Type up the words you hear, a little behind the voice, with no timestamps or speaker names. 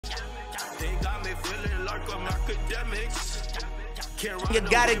You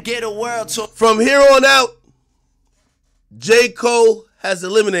gotta get a world tour. From here on out, J. Cole has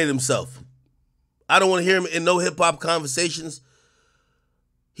eliminated himself. I don't want to hear him in no hip-hop conversations.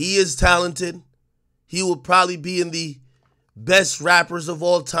 He is talented. He will probably be in the best rappers of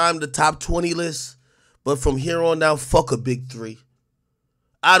all time, the top 20 list. But from here on out, fuck a big three.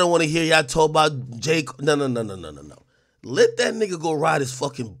 I don't want to hear y'all talk about J. Cole. No. Let that nigga go ride his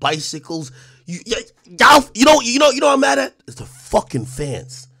fucking bicycles. Y'all, you know what I'm mad at? It's the fucking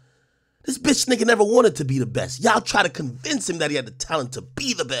fans. This bitch nigga never wanted to be the best. Y'all try to convince him that he had the talent to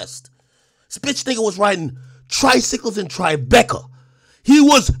be the best. This bitch nigga was riding tricycles in Tribeca. He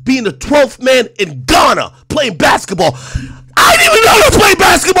was being the 12th man in Ghana playing basketball. I didn't even know he was playing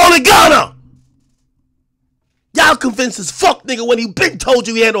basketball in Ghana. Y'all convinced this fuck nigga when he been told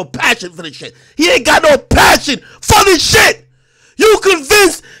you he had no passion for this shit. He ain't got no passion for this shit. You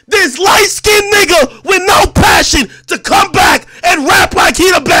convinced this light-skinned nigga with no passion to come back and rap like he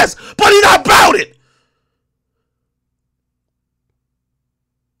the best, but he not about it.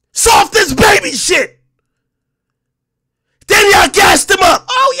 Soft as baby shit. Then y'all gassed him up.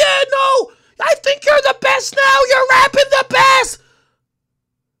 Oh yeah, no, I think you're the best now. You're rapping the best.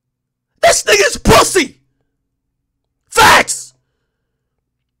 This nigga's pussy. Facts.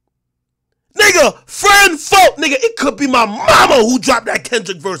 Nigga, friend, folk, nigga, it could be my mama who dropped that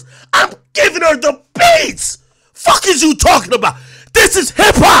Kendrick verse. I'm giving her the beats. Fuck is you talking about? This is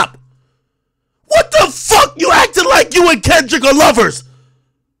hip hop. What the fuck you acting like you and Kendrick are lovers?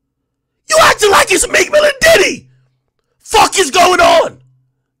 You acting like it's Meek Mill and Diddy. Fuck is going on?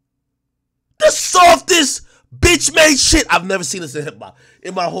 The softest bitch made shit. I've never seen this in hip hop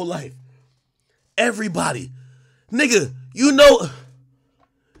in my whole life. Everybody. Nigga, you know,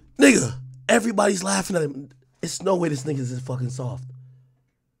 nigga, everybody's laughing at him. It's no way this nigga's this fucking soft.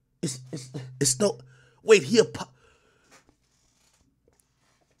 It's no, wait,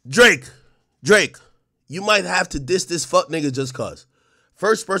 Drake, you might have to diss this fuck nigga just cause.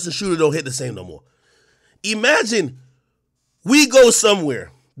 First person shooter don't hit the same no more. Imagine we go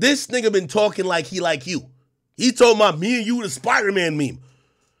somewhere. This nigga been talking like he like you. He told my me and you the Spider-Man meme.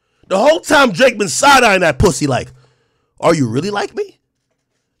 The whole time Drake been side-eyeing that pussy like, are you really like me?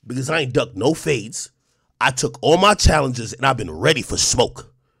 Because I ain't ducked no fades. I took all my challenges and I've been ready for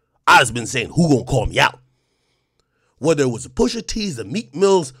smoke. I just been saying who gonna call me out. Whether it was the Pusha T's, the Meek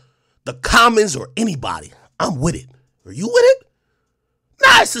Mills, the Commons, or anybody, I'm with it. Are you with it?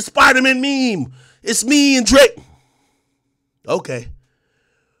 Nah, it's a Spider-Man meme. It's me and Drake. Okay.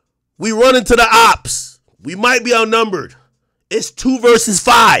 We run into the ops. We might be outnumbered. It's 2 versus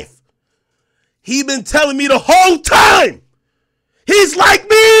 5. He been telling me the whole time. He's like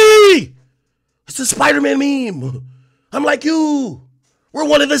me. It's a Spider-Man meme. I'm like you. We're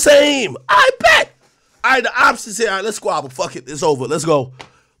one and the same. I bet. All right, the ops is here. All right, let's squabble. Fuck it. It's over. Let's go.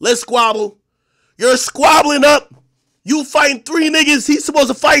 Let's squabble. You're squabbling up. You fighting 3 niggas. He's supposed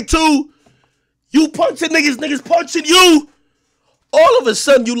to fight 2. You punching niggas. Niggas punching you. All of a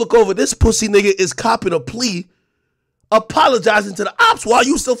sudden, you look over. This pussy nigga is copping a plea, apologizing to the ops while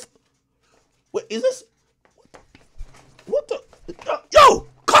you still... Wait, is this... What the... Yo!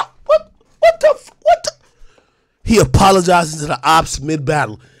 What the... He apologizing to the ops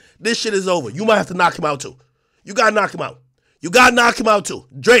mid-battle. This shit is over. You might have to knock him out, too. You gotta knock him out. You gotta knock him out, too.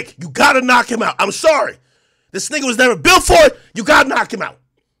 Drake, you gotta knock him out. I'm sorry. This nigga was never built for it. You gotta knock him out.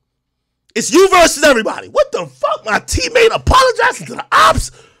 It's you versus everybody. What the fuck? My teammate apologizing to the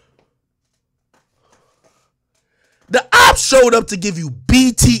ops? The ops showed up to give you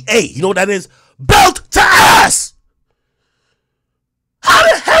BTA. You know what that is? Belt to ass. How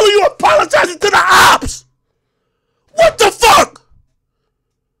the hell are you apologizing to the ops? What the fuck?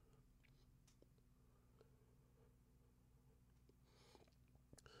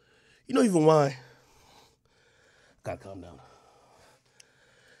 You know even why? Gotta calm down.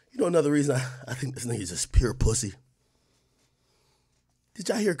 You know another reason I think this nigga is just pure pussy? Did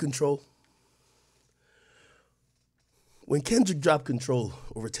y'all hear Control? When Kendrick dropped Control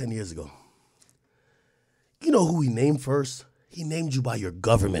over 10 years ago, you know who he named first? He named you by your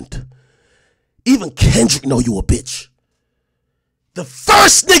government. Even Kendrick know you a bitch. The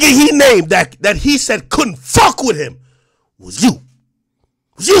first nigga he named that he said couldn't fuck with him was you.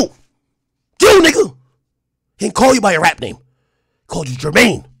 Was you. You, nigga. He didn't call you by your rap name. He called you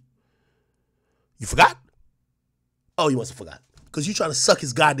Jermaine. You forgot? Oh, you must have forgot. Because you trying to suck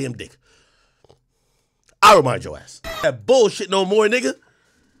his goddamn dick. I'll remind your ass. That bullshit no more, nigga.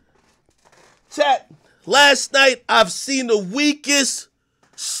 Chat. Last night, I've seen the weakest,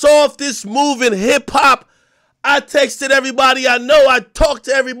 softest move in hip-hop I texted everybody I know. I talked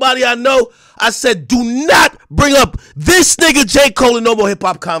to everybody I know. I said, do not bring up this nigga J. Cole in no more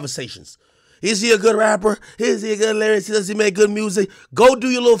hip-hop conversations. Is he a good rapper? Is he a good lyricist? Does he make good music? Go do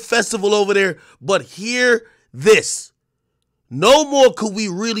your little festival over there. But hear this. No more could we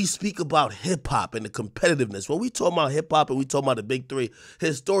really speak about hip-hop and the competitiveness. When we talk about hip-hop and we talk about the big three,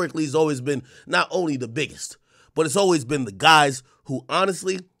 historically it's always been not only the biggest, but it's always been the guys who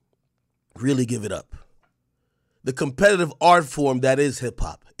honestly really give it up. The competitive art form that is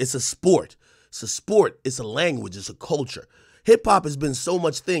hip-hop. It's a sport. It's a sport. It's a language. It's a culture. Hip-hop has been so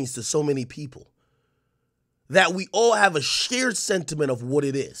much things to so many people that we all have a shared sentiment of what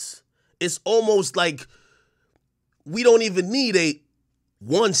it is. It's almost like we don't even need a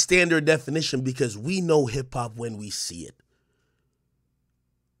one standard definition because we know hip-hop when we see it.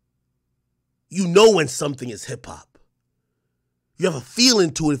 You know when something is hip-hop. You have a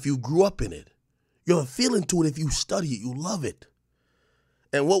feeling to it if you grew up in it. You have a feeling to it if you study it. You love it.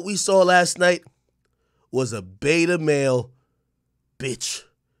 And what we saw last night was a beta male bitch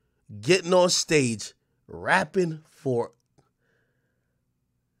getting on stage, rapping for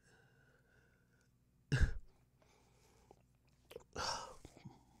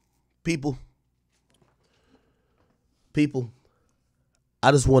people.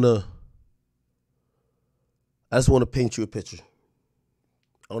 I just want to paint you a picture.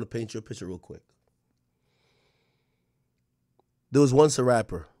 I want to paint you a picture real quick. There was once a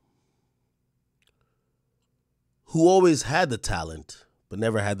rapper who always had the talent, but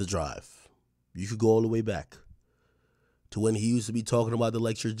never had the drive. You could go all the way back to when he used to be talking about the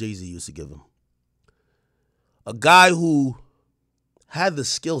lecture Jay-Z used to give him. A guy who had the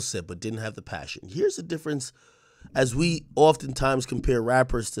skill set, but didn't have the passion. Here's the difference as we oftentimes compare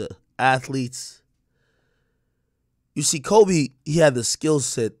rappers to athletes. You see, Kobe, he had the skill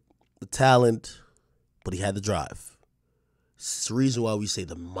set, the talent, but he had the drive. It's the reason why we say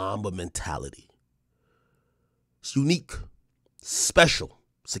the Mamba mentality. It's unique, special.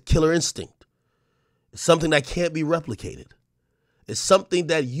 It's a killer instinct. It's something that can't be replicated. It's something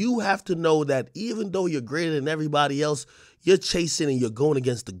that you have to know that even though you're greater than everybody else, you're chasing and you're going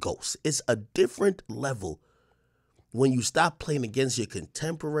against the ghost. It's a different level when you stop playing against your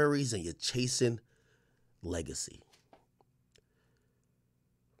contemporaries and you're chasing legacy.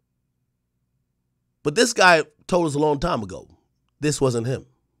 But this guy told us a long time ago, this wasn't him.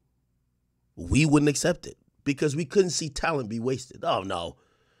 We wouldn't accept it because we couldn't see talent be wasted. Oh, no.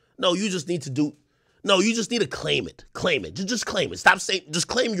 No, you just need to claim it. Claim it. Just claim it. Stop saying, just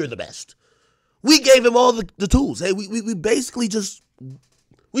claim you're the best. We gave him all the tools. Hey, we basically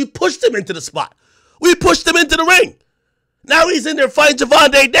we pushed him into the spot. We pushed him into the ring. Now he's in there fighting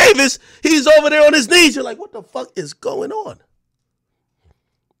Javonte Davis. He's over there on his knees. You're like, what the fuck is going on?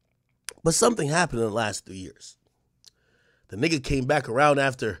 But something happened in the last 3 years. The nigga came back around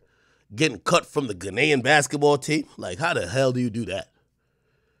after getting cut from the Ghanaian basketball team. Like, how the hell do you do that?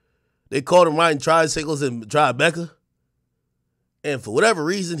 They called him riding tricycles in Tribeca. And for whatever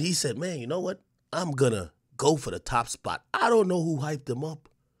reason, he said, man, you know what? I'm going to go for the top spot. I don't know who hyped him up.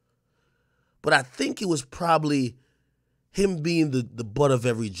 But I think it was probably him being the butt of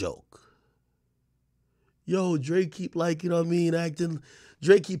every joke. Yo, Drake keep acting.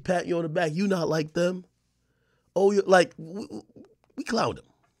 Drake keep patting you on the back. You not like them. Oh, you're like, we clowned him.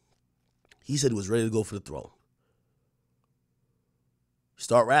 He said he was ready to go for the throne.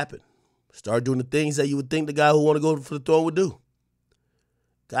 Start rapping. Start doing the things that you would think the guy who want to go for the throne would do.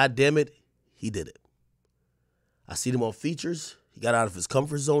 God damn it, he did it. I seen him on features. He got out of his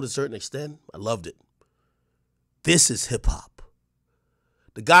comfort zone to a certain extent. I loved it. This is hip hop.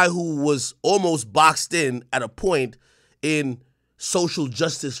 The guy who was almost boxed in at a point in social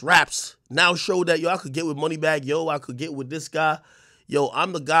justice raps now showed that, yo, I could get with Moneybagg Yo, I could get with this guy. Yo,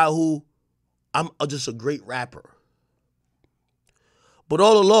 I'm the guy who, I'm just a great rapper. But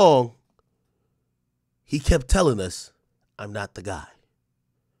all along, he kept telling us, I'm not the guy.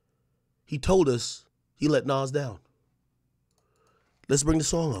 He told us he let Nas down. Let's bring the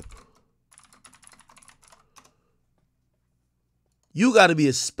song up. You got to be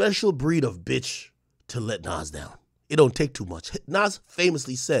a special breed of bitch to let Nas down. It don't take too much. Nas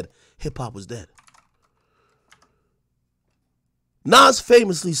famously said hip-hop was dead. Nas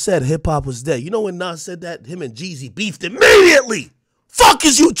famously said hip-hop was dead. You know when Nas said that? Him and Jeezy beefed immediately. Fuck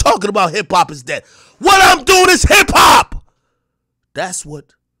is you talking about hip-hop is dead? What I'm doing is hip-hop. That's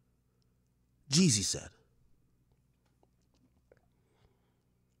what Jeezy said.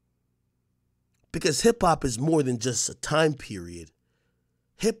 Because hip-hop is more than just a time period.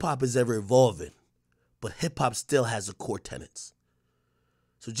 Hip-hop is ever evolving. But hip-hop still has the core tenets.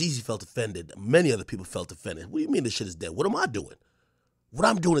 So Jeezy felt offended. Many other people felt offended. What do you mean this shit is dead? What am I doing? What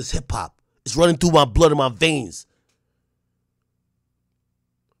I'm doing is hip-hop. It's running through my blood and my veins.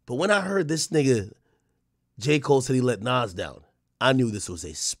 But when I heard this nigga, J. Cole said he let Nas down, I knew this was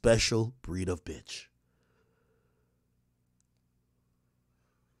a special breed of bitch.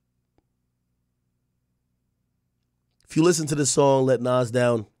 If you listen to the song, Let Nas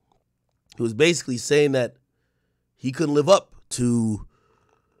Down, he was basically saying that he couldn't live up to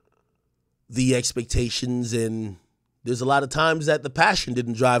the expectations, and there's a lot of times that the passion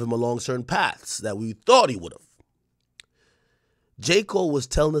didn't drive him along certain paths that we thought he would have. J. Cole was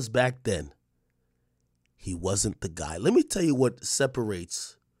telling us back then he wasn't the guy. Let me tell you what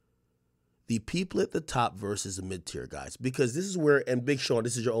separates the people at the top versus the mid-tier guys, because this is where, and Big Sean,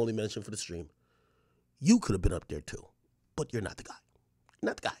 this is your only mention for the stream, you could have been up there too, but you're not the guy.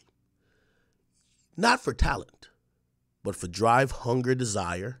 You're not the guy. Not for talent, but for drive, hunger,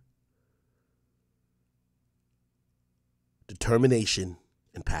 desire, determination,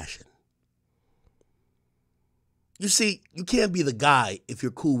 and passion. You see, you can't be the guy if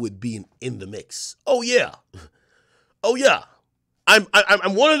you're cool with being in the mix. Oh yeah. Oh yeah. I'm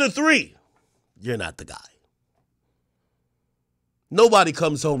one of the three. You're not the guy. Nobody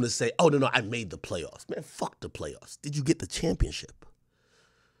comes home to say, oh no, I made the playoffs. Man, fuck the playoffs. Did you get the championship?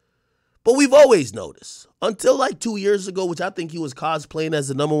 But we've always noticed, until like 2 years ago, which I think he was cosplaying as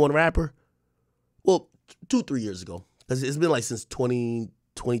the #1 rapper. Well, 2-3 years ago. Because it's been like since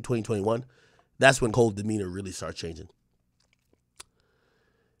 2021. That's when Cole's demeanor really started changing.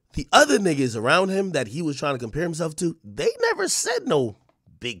 The other niggas around him that he was trying to compare himself to, they never said no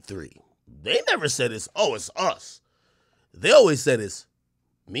big three. They never said it's us. They always said it's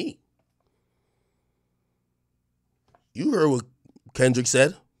me. You heard what Kendrick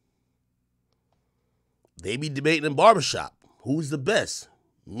said. They be debating in barbershop. Who's the best?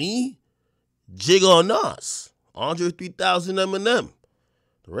 Me, Jigga, or Nas? Andre 3000, Eminem.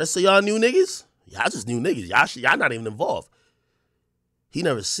 The rest of y'all new niggas? Y'all just new niggas. Y'all not even involved. He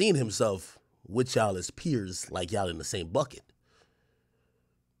never seen himself with y'all as peers like y'all in the same bucket.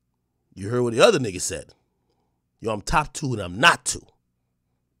 You heard what the other nigga said. Yo, I'm top 2 and I'm not 2.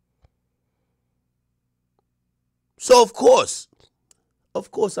 So of course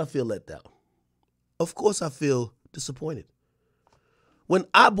I feel let down. Of course I feel disappointed. When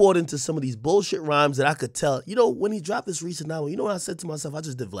I bought into some of these bullshit rhymes that I could tell, when he dropped this recent album, you know what I said to myself? I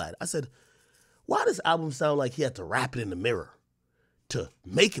just did Vlad. I said, why does album sound like he had to rap it in the mirror to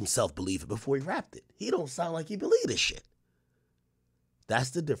make himself believe it before he rapped it? He don't sound like he believed this shit. That's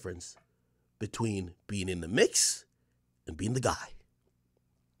the difference between being in the mix and being the guy.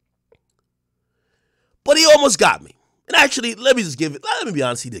 But he almost got me. And actually, let me be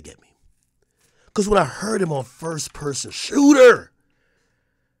honest, he did get me. Because when I heard him on First Person Shooter,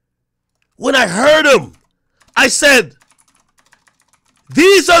 when I heard him, I said,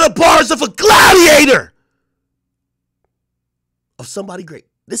 these are the bars of a gladiator, of somebody great.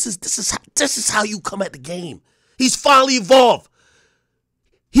 This is how you come at the game. He's finally evolved.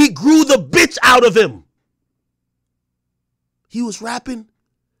 He grew the bitch out of him. He was rapping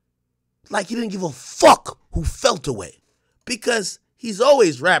like he didn't give a fuck who felt away, because he's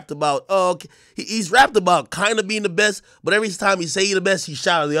always rapped about, he's rapped about kind of being the best, but every time he say he the best, he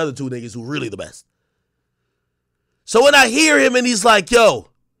shout at the other two niggas who really the best. So when I hear him and he's like, yo,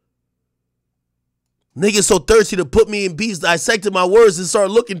 niggas so thirsty to put me in beats, dissecting my words and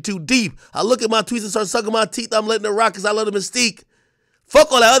start looking too deep. I look at my tweets and start sucking my teeth. I'm letting it rock because I love the mystique.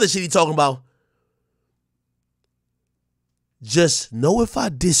 Fuck all that other shit he talking about. Just know if I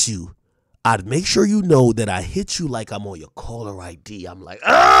diss you, I'd make sure you know that I hit you like I'm on your caller ID. I'm like,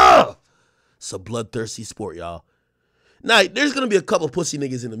 ah! It's a bloodthirsty sport, y'all. Now, there's going to be a couple pussy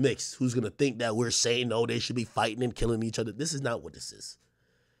niggas in the mix who's going to think that we're saying, no, they should be fighting and killing each other. This is not what this is.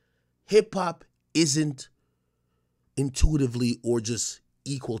 Hip-hop isn't intuitively or just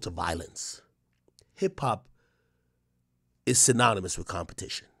equal to violence. Hip-hop is synonymous with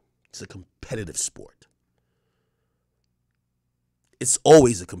competition. It's a competitive sport. It's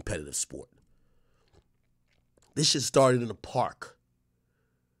always a competitive sport. This shit started in a park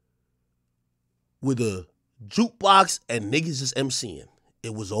with a jukebox and niggas just MCing.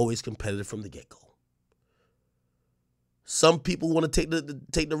 It was always competitive from the get-go. Some people want to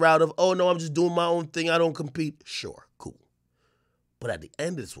take the route of, oh no, I'm just doing my own thing, I don't compete. Sure, cool. But at the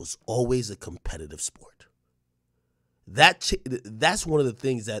end, this was always a competitive sport. That's one of the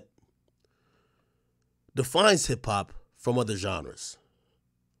things that defines hip-hop from other genres.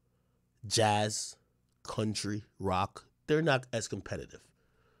 Jazz, country, rock, they're not as competitive.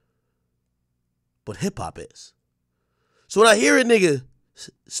 But hip-hop is. So when I hear a nigga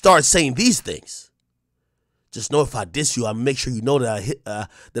start saying these things. Just know if I diss you, I'll make sure you know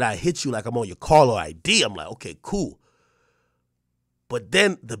that I hit you like I'm on your caller ID. I'm like, okay, cool. But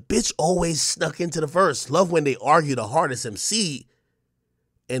then the bitch always snuck into the verse. Love when they argue the hardest MC.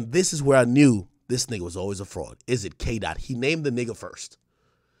 And this is where I knew this nigga was always a fraud. Is it K. Dot? He named the nigga first.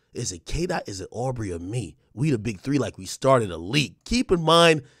 Is it K. Dot? Is it Aubrey or me? We the big three like we started a league. Keep in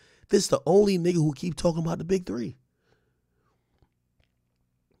mind, this the only nigga who keep talking about the big three.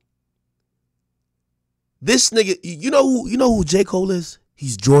 This nigga, you know who J. Cole is?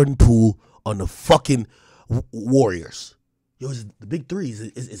 He's Jordan Poole on the fucking Warriors. Yo, it's the big three.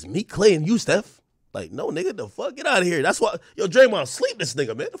 It's me, Clay, and you, Steph. Like, no, nigga, the fuck? Get out of here. That's why, yo, Draymond, sleep this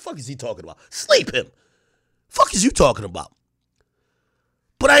nigga, man. The fuck is he talking about? Sleep him. Fuck is you talking about?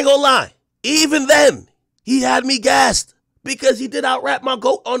 But I ain't gonna lie. Even then, he had me gassed because he did out-rap my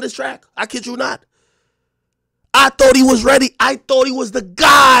GOAT on this track. I kid you not. I thought he was ready. I thought he was the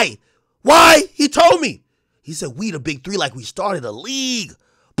guy. Why? He told me. He said, we the big three like we started a league.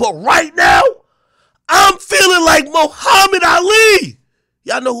 But right now, I'm feeling like Muhammad Ali.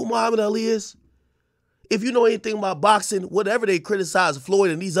 Y'all know who Muhammad Ali is? If you know anything about boxing, whatever they criticize Floyd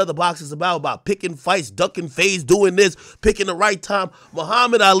and these other boxers about picking fights, ducking fades, doing this, picking the right time,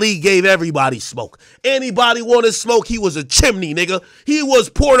 Muhammad Ali gave everybody smoke. Anybody wanted smoke, he was a chimney, nigga. He was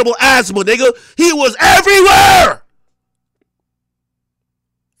portable asthma, nigga. He was everywhere.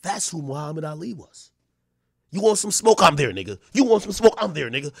 That's who Muhammad Ali was. You want some smoke? I'm there, nigga. You want some smoke? I'm there,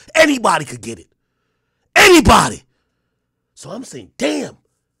 nigga. Anybody could get it. Anybody. So I'm saying, damn,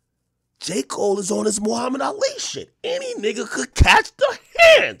 J. Cole is on his Muhammad Ali shit. Any nigga could catch the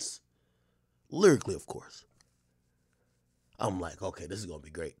hands. Lyrically, of course. I'm like, okay, this is going to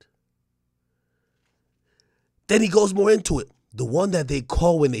be great. Then he goes more into it. The one that they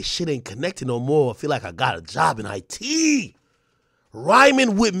call when they shit ain't connected no more. I feel like I got a job in IT.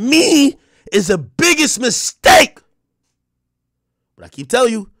 Rhyming with me is the biggest mistake. But I keep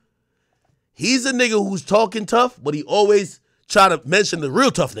telling you, he's a nigga who's talking tough, but he always try to mention the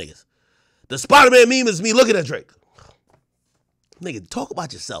real tough niggas. The Spider-Man meme is me looking at Drake. Nigga, talk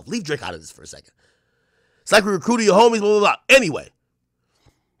about yourself. Leave Drake out of this for a second. It's like we recruited your homies, blah, blah, blah. Anyway.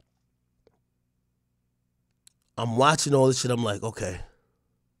 I'm watching all this shit. I'm like, okay.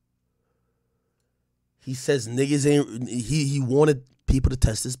 He says niggas ain't, he wanted people to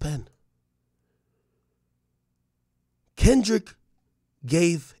test his pen. Kendrick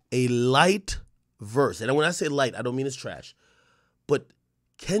gave a light verse. And when I say light, I don't mean it's trash. But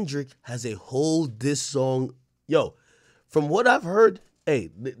Kendrick has a whole diss song. Yo, from what I've heard,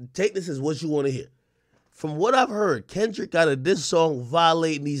 hey, take this as what you want to hear. From what I've heard, Kendrick got a diss song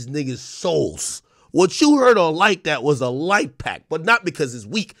violating these niggas' souls. What you heard on Like That was a light pack, but not because it's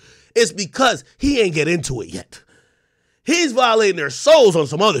weak. It's because he ain't get into it yet. He's violating their souls on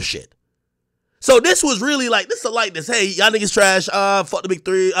some other shit. So this was really like, this is a light this, hey, y'all niggas trash, fuck the big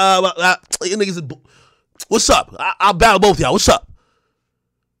three, you niggas is, what's up? I'll battle both y'all, what's up?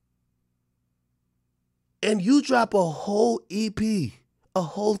 And you drop a whole EP, a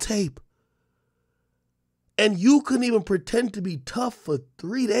whole tape, and you couldn't even pretend to be tough for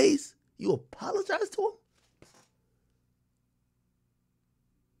 3 days? You apologize to him?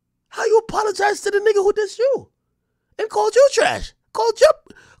 How you apologize to the nigga who dissed you and called you trash? Called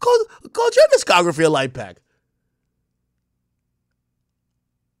your discography a light pack.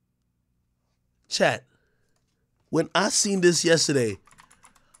 Chat, when I seen this yesterday,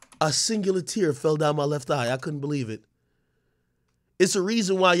 a singular tear fell down my left eye. I couldn't believe it. It's a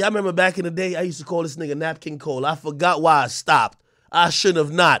reason why, y'all remember back in the day, I used to call this nigga Napkin Cole. I forgot why I stopped. I should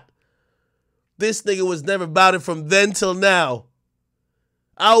have not. This nigga was never about it from then till now.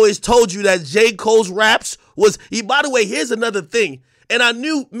 I always told you that J. Cole's raps was, by the way, here's another thing. And I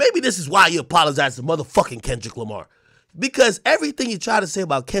knew maybe this is why you apologized to motherfucking Kendrick Lamar. Because everything you tried to say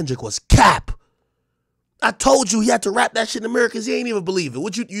about Kendrick was cap. I told you he had to rap that shit in America because he ain't even believe it.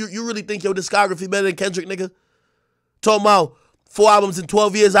 Would you really think your discography better than Kendrick, nigga? Talking about 4 albums in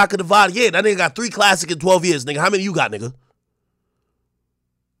 12 years I could divide. Yeah, that nigga got 3 classics in 12 years, nigga. How many you got, nigga?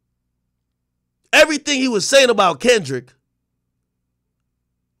 Everything he was saying about Kendrick,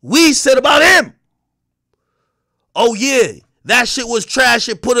 we said about him. Oh, yeah, that shit was trash.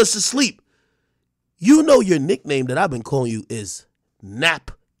 It put us to sleep. You know your nickname that I've been calling you is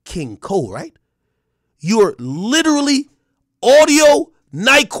Nap King Cole, right? You're literally audio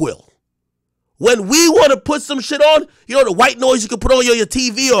NyQuil. When we want to put some shit on, you know the white noise you can put on your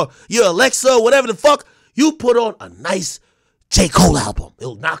TV or your Alexa or whatever the fuck, you put on a nice J. Cole album.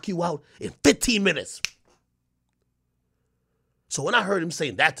 It'll knock you out in 15 minutes. So when I heard him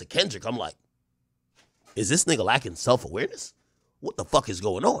saying that to Kendrick, I'm like, is this nigga lacking self-awareness? what the fuck is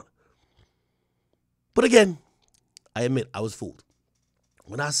going on? But again, I admit I was fooled.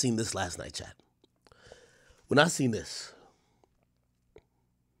 When I seen this last night, chat, when I seen this,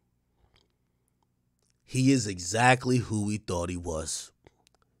 he is exactly who we thought he was.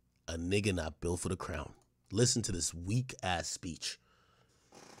 A nigga not built for the crown. Listen to this weak ass speech.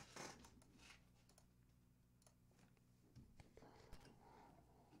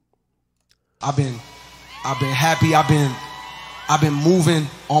 I've been happy. I've been moving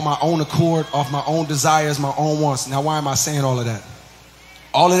on my own accord, off my own desires, my own wants. Now, why am I saying all of that?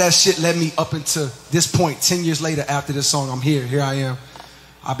 All of that shit led me up into this point. 10 years later, after this song, I'm here. Here I am.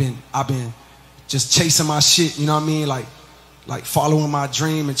 I've been just chasing my shit. You know what I mean? Like following my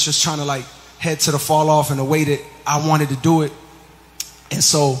dream and just trying to like head to the fall off in the way that I wanted to do it. And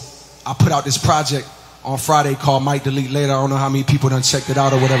so I put out this project on Friday called Might Delete Later. I don't know how many people done checked it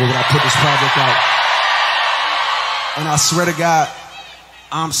out or whatever, but I put this project out. And I swear to God,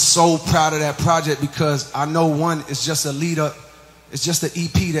 I'm so proud of that project because I know, one, it's just a lead up. It's just an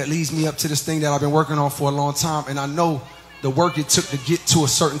EP that leads me up to this thing that I've been working on for a long time. And I know the work it took to get to a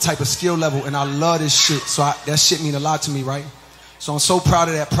certain type of skill level. And I love this shit. So that shit mean a lot to me, right? So I'm so proud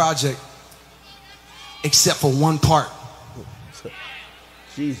of that project, except for one part.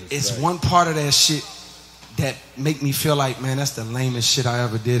 Jesus it's Christ. One part of that shit that make me feel like, man, that's the lamest shit I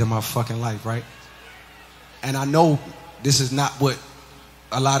ever did in my fucking life, right? And I know this is not what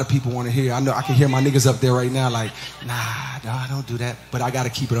a lot of people want to hear. I know I can hear my niggas up there right now like, nah, don't do that. But I got to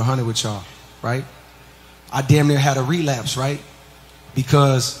keep it 100 with y'all, right? I damn near had a relapse, right?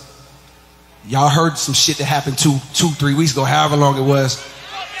 Because y'all heard some shit that happened 3 weeks ago, however long it was.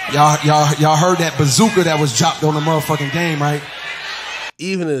 Y'all heard that bazooka that was dropped on the motherfucking game, right?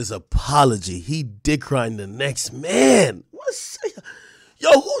 Even in his apology, he dick riding the next man.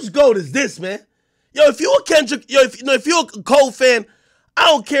 Yo, whose goat is this, man? Yo, if you're a Kendrick, if you're a Cole fan, I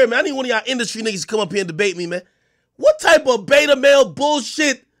don't care, man. I need one of y'all industry niggas to come up here and debate me, man. What type of beta male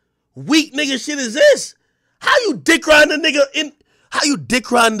bullshit, weak nigga shit is this? How you dick riding the nigga how you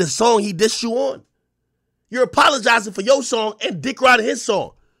dick riding the song he dissed you on? You're apologizing for your song and dick riding his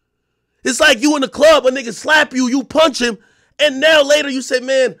song. It's like you in the club, a nigga slap you, you punch him, and now later you say,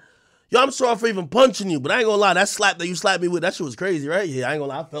 man, yo, I'm sorry for even punching you, but I ain't gonna lie, that slap that you slapped me with, that shit was crazy, right? Yeah, I ain't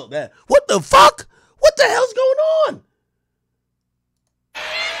gonna lie, I felt that. What the fuck? What the hell's going on?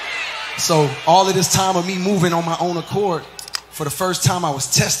 So all of this time of me moving on my own accord, for the first time I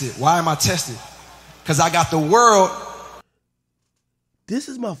was tested. Why am I tested? Because I got the world. This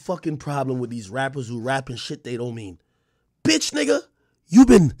is my fucking problem with these rappers who rapping shit they don't mean. Bitch, nigga, you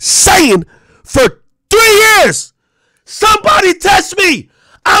been saying for 3 years, somebody test me.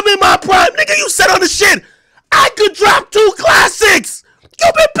 I'm in my prime. Nigga, you said on the shit, I could drop 2 classics.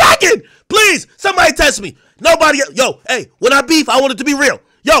 You been packing. Please, somebody test me. Nobody, yo, hey, when I beef, I want it to be real.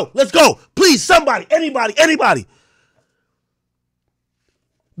 Yo, let's go. Please, somebody, anybody.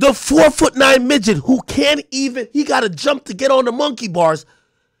 The 4'9" midget who can't even, he got to jump to get on the monkey bars.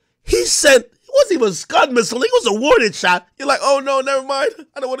 He sent, it wasn't even a Scud missile. It was a warning shot. You're like, oh no, never mind.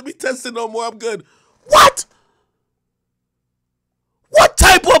 I don't want to be tested no more. I'm good. What? What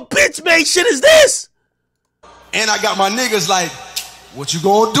type of bitch made shit is this? And I got my niggas like, what you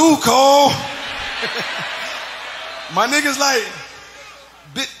gonna do, Cole? My niggas like,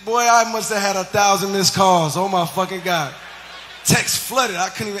 boy, I must have had 1,000 missed calls. Oh my fucking God. Text flooded. I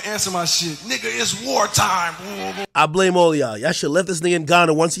couldn't even answer my shit. Nigga, it's wartime. I blame all y'all. Y'all should have left this nigga in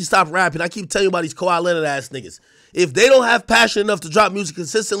Ghana once he stopped rapping. I keep telling you about these Kawhi Leonard ass niggas. If they don't have passion enough to drop music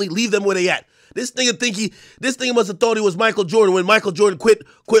consistently, leave them where they at. This nigga must have thought he was Michael Jordan when Michael Jordan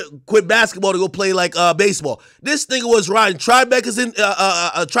quit basketball to go play like baseball. This nigga was riding tricycles in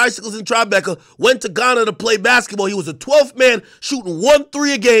Tribeca, went to Ghana to play basketball. He was a 12th man shooting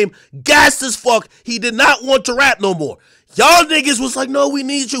 1-3 a game, gassed as fuck. He did not want to rap no more. Y'all niggas was like, no, we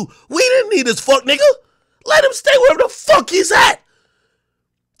need you. We didn't need this fuck nigga. Let him stay wherever the fuck he's at.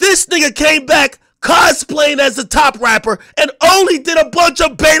 This nigga came back cosplaying as the top rapper and only did a bunch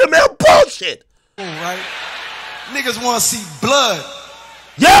of beta male bullshit. Right? Niggas want to see blood.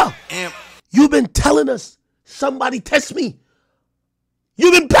 Yeah. And you've been telling us, somebody test me.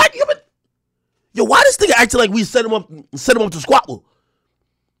 You've been back. Yo, why this nigga acting like we set him up to squabble?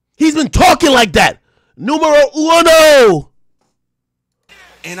 He's been talking like that. Numero uno.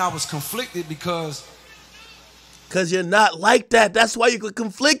 And I was conflicted because you're not like that. That's why you're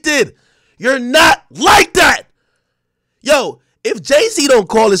conflicted. You're not like that. Yo, if Jay-Z don't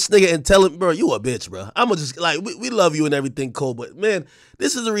call this nigga and tell him, bro, you a bitch, bro. I'm gonna just, like, we love you and everything, Cole, but, man,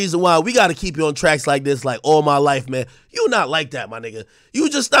 this is the reason why we got to keep you on tracks like this, like, all my life, man. You not like that, my nigga. You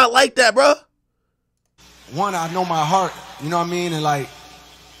just not like that, bro. one, I know my heart, you know what I mean? And like,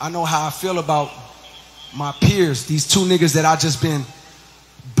 I know how I feel about my peers, these two niggas that I just been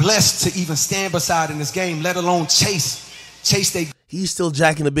blessed to even stand beside in this game, let alone chase they. He's still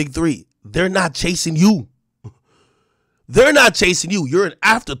jacking the big three. They're not chasing you. They're not chasing you. You're an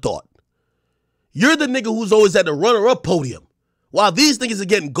afterthought. You're the nigga who's always at the runner-up podium. While these niggas are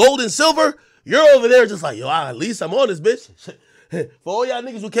getting gold and silver, you're over there just like, yo, at least I'm on this bitch. For all y'all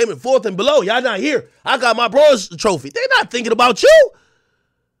niggas who came in fourth and below, y'all not here. I got my bronze trophy. They're not thinking about you.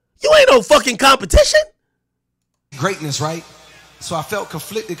 You ain't no fucking competition. Greatness, right? So I felt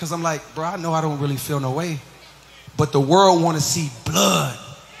conflicted because I'm like, bro, I know I don't really feel no way. But the world want to see blood.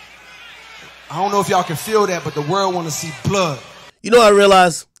 I don't know if y'all can feel that, but the world want to see blood. You know, I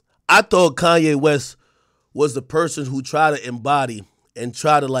realized I thought Kanye West was the person who tried to embody and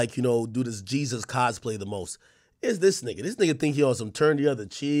try to, like, you know, do this Jesus cosplay the most. It's this nigga. This nigga think he on some turn the other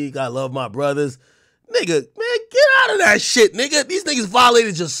cheek. I love my brothers. Nigga, man, get out of that shit, nigga. These niggas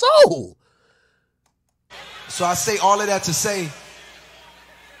violated your soul. So I say all of that to say,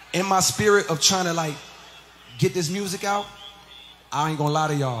 in my spirit of trying to, like, get this music out, I ain't gonna lie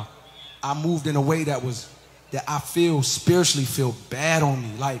to y'all. I moved in a way that I feel spiritually feel bad on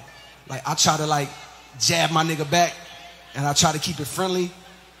me. Like I try to like jab my nigga back and I try to keep it friendly.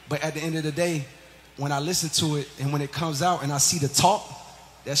 But at the end of the day, when I listen to it and when it comes out and I see the talk,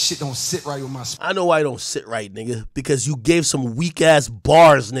 that shit don't sit right with my spirit. I know why it don't sit right, nigga. Because you gave some weak ass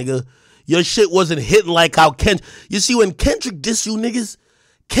bars, nigga. Your shit wasn't hitting like how you see when Kendrick diss you niggas,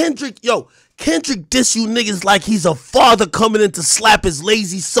 Kendrick diss you niggas like he's a father coming in to slap his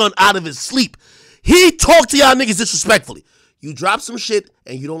lazy son out of his sleep. He talked to y'all niggas disrespectfully. You drop some shit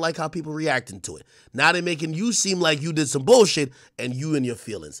and you don't like how people reacting to it. Now they're making you seem like you did some bullshit and you in your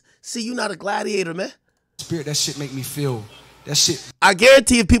feelings. See, you not a gladiator, man. Spirit, that shit make me feel, that shit. I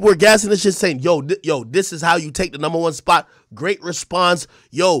guarantee if people were gassing this shit saying, yo, this is how you take the #1 spot. Great response.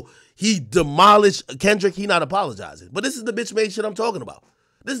 Yo, he demolished Kendrick. He not apologizing. But this is the bitch made shit I'm talking about.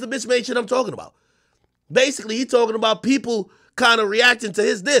 This is the bitch made shit I'm talking about. Basically, he talking about people kind of reacting to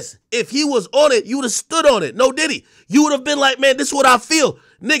his diss. If he was on it, you would have stood on it. No diddy. You would have been like, man, this is what I feel.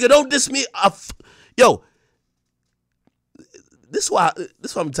 Nigga, don't diss me. Yo, this is why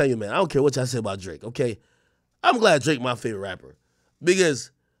I'm telling you, man. I don't care what y'all say about Drake, okay? I'm glad Drake my favorite rapper.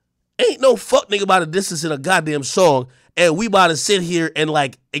 Because ain't no fuck nigga about to diss this in a goddamn song and we about to sit here and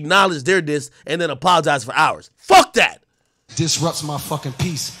like acknowledge their diss and then apologize for ours. Fuck that. Disrupts my fucking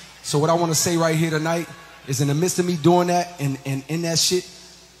peace. So what I want to say right here tonight is in the midst of me doing that and in that shit,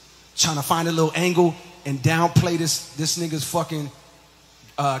 trying to find a little angle and downplay this nigga's fucking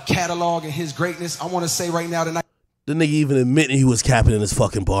catalog and his greatness, I want to say right now tonight. The nigga even admitting he was capping in his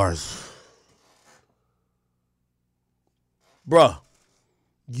fucking bars. Bruh,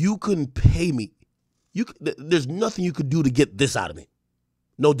 you couldn't pay me. There's nothing you could do to get this out of me.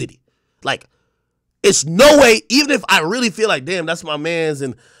 No diddy. Like, it's no way, even if I really feel like, damn, that's my man's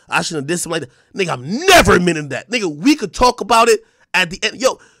and I shouldn't have dissed him like that. Nigga, I'm never admitting that. Nigga, we could talk about it at the end.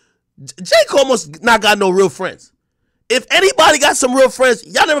 Yo, J. Cole almost not got no real friends. If anybody got some real friends,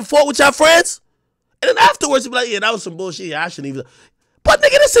 y'all never fought with y'all friends? And then afterwards, you be like, yeah, that was some bullshit. Yeah, I shouldn't even. But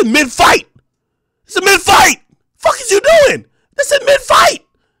nigga, this is mid-fight. It's a mid-fight. Fuck is you doing? This is mid-fight.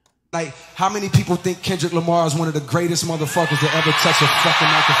 Like, how many people think Kendrick Lamar is one of the greatest motherfuckers to ever touch a fucking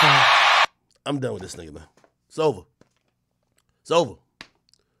microphone? I'm done with this nigga, man. It's over. It's over.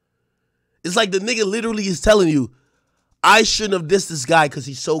 It's like the nigga literally is telling you, I shouldn't have dissed this guy because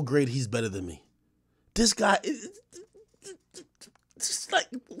he's so great, he's better than me. This guy, it's just like,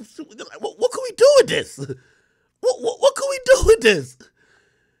 what can we do with this? What can we do with this?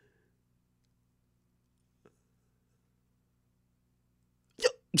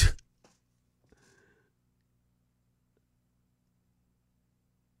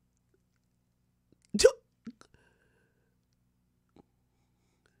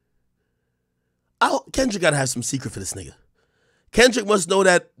 Kendrick gotta have some secret for this nigga. Kendrick must know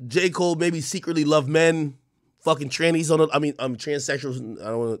that J. Cole maybe secretly love men, fucking trannies on. Transsexuals. I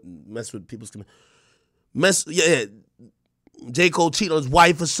don't want to mess with people's. Yeah. J. Cole cheated on his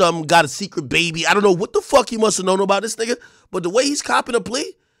wife or something. Got a secret baby. I don't know what the fuck he must have known about this nigga. But the way he's copping a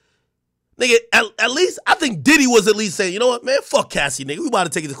plea, nigga. At least I think Diddy was at least saying, you know what, man, fuck Cassie, nigga. We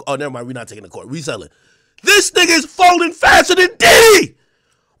about to take it. Oh, never mind. We're not taking it to court. We selling. This nigga is folding faster than Diddy.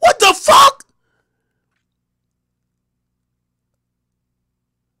 What the fuck?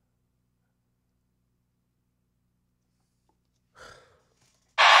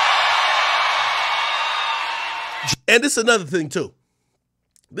 And this is another thing, too.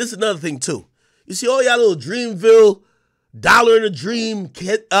 You see all y'all little Dreamville Dollar in a Dream,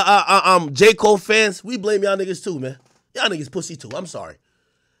 J. Cole fans, we blame y'all niggas too, man. Y'all niggas pussy too. I'm sorry.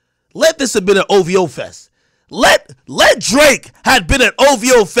 Let this have been an OVO fest. Let Drake had been at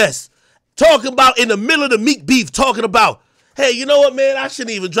OVO fest, talking about in the middle of the Meek beef, talking about, hey, you know what, man? I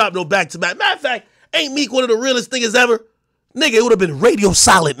shouldn't even drop no back-to-back. Matter of fact, ain't Meek one of the realest niggas ever? Nigga, it would have been radio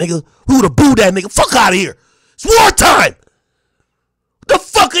silent, nigga. Who would have booed that nigga? Fuck out of here. It's wartime. The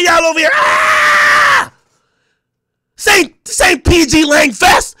fuck are y'all over here? Ah! This ain't PG Lang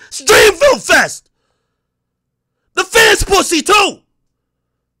Fest. It's Dreamville Fest. The fans pussy too.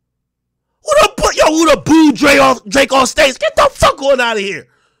 Who the boo Drake on stage? Get the fuck on out of here.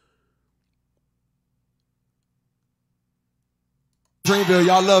 Dreamville,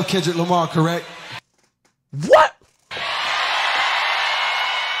 y'all love Kendrick Lamar, correct? What?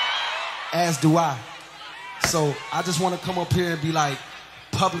 As do I. So I just want to come up here and be like,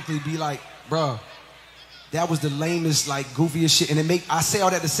 publicly be like, bruh, that was the lamest, like, goofiest shit. And I say all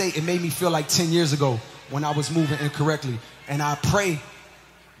that to say, it made me feel like 10 years ago when I was moving incorrectly. And I pray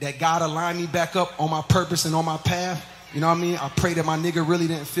that God align me back up on my purpose and on my path. You know what I mean? I pray that my nigga really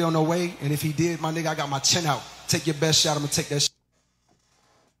didn't feel no way. And if he did, my nigga, I got my chin out. Take your best shot. I'm going to take that shit.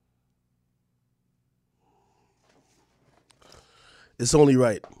 It's only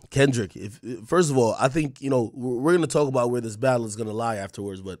right. Kendrick, first of all, I think, we're going to talk about where this battle is going to lie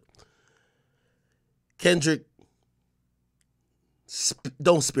afterwards, but Kendrick,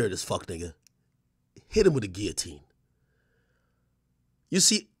 don't spare this fuck nigga. Hit him with a guillotine. You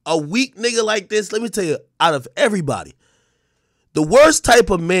see, a weak nigga like this, let me tell you, out of everybody, the worst type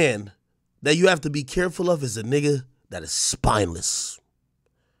of man that you have to be careful of is a nigga that is spineless.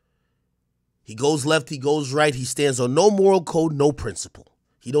 He goes left, he goes right, he stands on no moral code, no principle.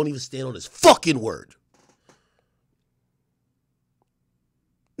 He don't even stand on his fucking word.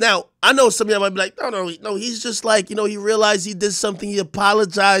 Now, I know some of y'all might be like, no, he's just like, he realized he did something, he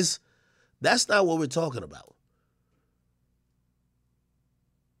apologized. That's not what we're talking about.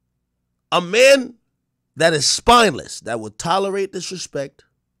 A man that is spineless, that will tolerate disrespect,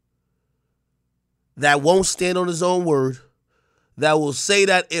 that won't stand on his own word, that will say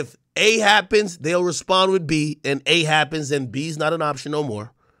that if A happens, they'll respond with B, and A happens and B's not an option no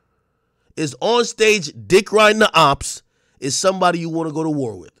more, is on stage dick riding the ops, is somebody you want to go to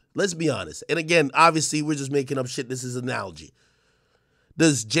war with. Let's be honest. And again, obviously, we're just making up shit. This is an analogy.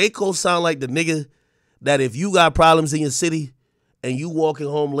 Does J. Cole sound like the nigga that if you got problems in your city and you walking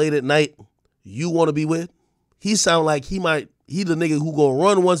home late at night, you want to be with? He sound like he the nigga who gonna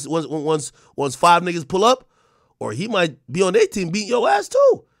run once 5 niggas pull up, or he might be on their team beating your ass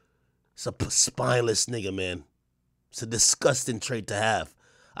too. It's a spineless nigga, man. It's a disgusting trait to have.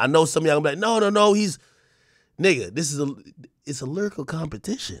 I know some of y'all gonna be like, no, he's nigga. It's a lyrical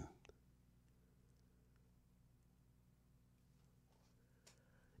competition.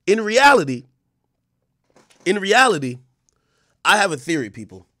 In reality, I have a theory,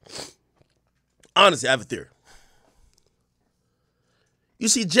 people. Honestly, I have a theory. You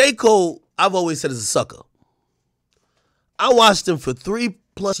see, J. Cole, I've always said, is a sucker. I watched him for 3+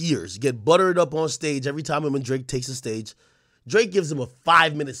 years get buttered up on stage every time him and Drake takes the stage. Drake gives him a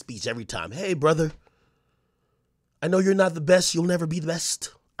 5-minute speech every time. Hey, brother, I know you're not the best. You'll never be the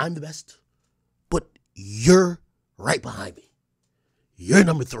best. I'm the best. But you're right behind me. You're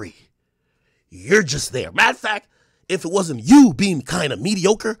number 3. You're just there. Matter of fact, if it wasn't you being kind of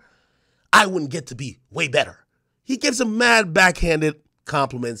mediocre, I wouldn't get to be way better. He gives him mad backhanded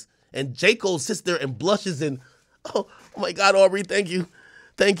compliments, and J. Cole sits there and blushes and, oh my God, Aubrey, thank you.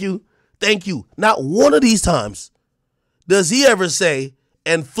 Not one of these times does he ever say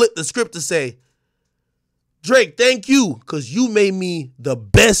and flip the script to say, Drake, thank you, because you made me the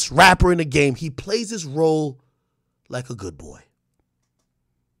best rapper in the game. He plays his role like a good boy.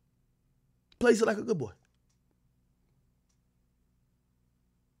 Plays it like a good boy.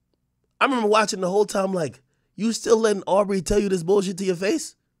 I remember watching the whole time like, you still letting Aubrey tell you this bullshit to your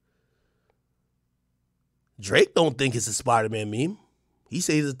face? Drake don't think it's a Spider-Man meme. He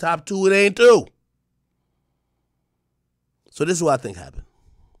says it's a top 2, it ain't 2. So this is what I think happened.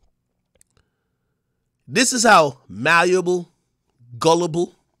 This is how malleable,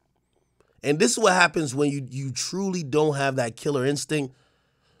 gullible, and this is what happens when you truly don't have that killer instinct.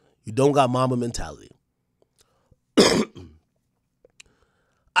 You don't got mama mentality.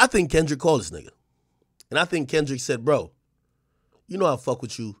 I think Kendrick called this nigga. And I think Kendrick said, bro, you know I fuck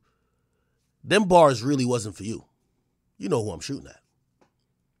with you. Them bars really wasn't for you. You know who I'm shooting at.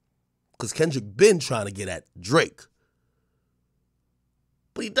 Because Kendrick been trying to get at Drake.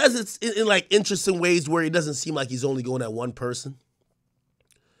 But he does it in like interesting ways where he doesn't seem like he's only going at one person.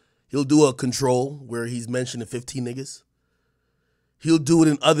 He'll do a control where he's mentioning 15 niggas. He'll do it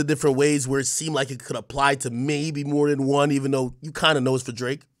in other different ways where it seemed like it could apply to maybe more than one, even though you kind of know it's for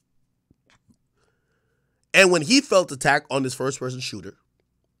Drake. And when he felt attacked on this first-person shooter,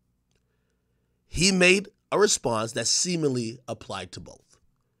 he made a response that seemingly applied to both.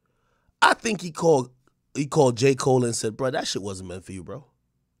 I think he called J. Cole and said, bro, that shit wasn't meant for you, bro.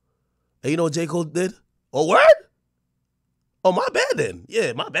 And you know what J. Cole did? Oh, word? Oh, my bad then.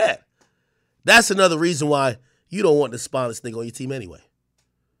 Yeah, my bad. That's another reason why you don't want the spineless nigga on your team anyway.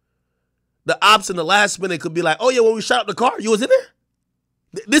 The ops in the last minute could be like, oh, yeah, when we shot up the car, you was in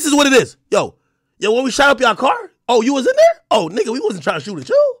there? This is what it is. Yo, when we shot up your car, oh, you was in there? Oh, nigga, we wasn't trying to shoot at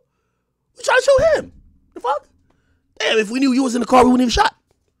you. We trying to shoot him. The fuck? Damn, if we knew you was in the car, we wouldn't even shot.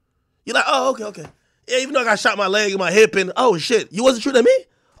 You're like, oh, okay. Yeah, even though I got shot in my leg and my hip and, oh, shit, you wasn't shooting at me?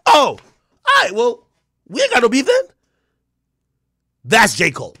 Oh, all right, well, we ain't got no beef then. That's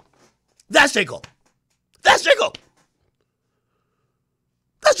J. Cole. That's J. Cole. That's J. Cole.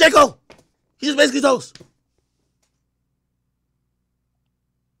 That's J. Cole. He just basically toast.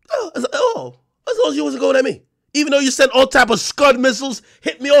 As long as you wasn't going at me. Even though you sent all type of Scud missiles,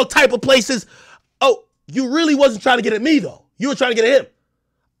 hit me all type of places. Oh, you really wasn't trying to get at me, though. You were trying to get at him.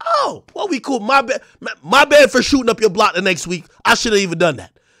 Oh, well, we cool. My bad. My bad for shooting up your block the next week. I should have even done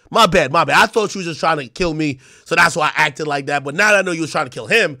that. My bad. I thought you was just trying to kill me, so that's why I acted like that. But now that I know you was trying to kill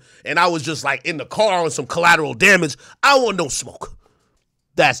him, and I was just like in the car on some collateral damage, I want no smoke.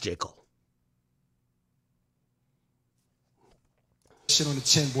 That's J. Cole. Shit on the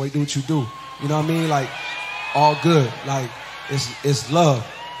chin, boy. Do what you do. You know what I mean? Like, all good. Like, it's love.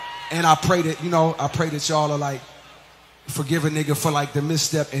 And I pray that y'all are like, forgive a nigga for like the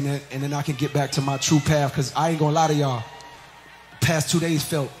misstep, and then I can get back to my true path. Cause I ain't gonna lie to y'all. Past 2 days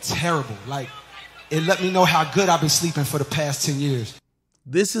felt terrible. Like, it let me know how good I've been sleeping for the past 10 years.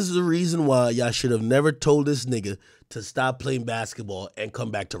 This is the reason why y'all should have never told this nigga to stop playing basketball and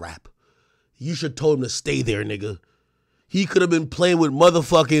come back to rap. You should have told him to stay there, nigga. He could have been playing with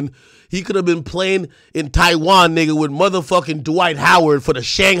he could have been playing in Taiwan, nigga, with motherfucking Dwight Howard for the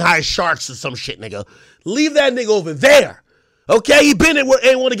Shanghai Sharks or some shit, nigga. Leave that nigga over there. Okay? He been at where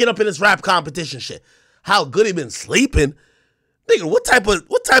ain't want to get up in this rap competition shit. How good he been sleeping. Nigga, what type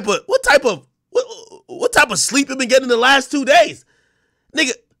of sleep you been getting in the last 2 days?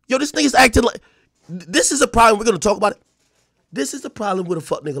 Nigga, yo, this nigga's acting like, this is a problem. We're going to talk about it. This is the problem with a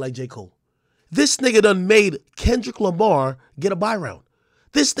fuck nigga like J. Cole. This nigga done made Kendrick Lamar get a buy round.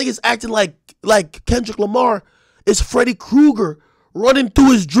 This nigga's acting like Kendrick Lamar is Freddy Krueger running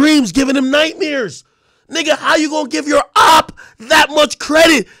through his dreams, giving him nightmares. Nigga, how you gonna give your op that much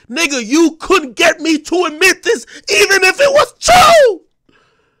credit? Nigga, you couldn't get me to admit this even if it was true.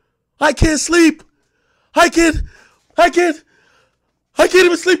 I can't sleep. I can't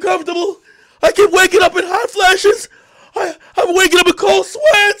even sleep comfortable. I keep waking up in hot flashes. I'm waking up in cold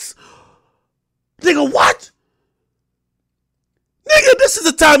sweats. Nigga, what? Nigga, this is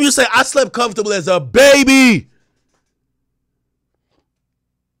the time you say, I slept comfortable as a baby.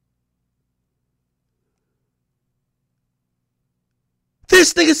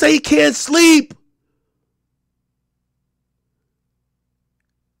 This nigga say he can't sleep.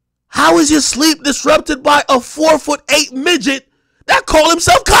 How is your sleep disrupted by a 4'8" midget that call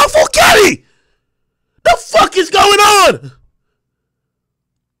himself Kung Fu Kenny? The fuck is going on?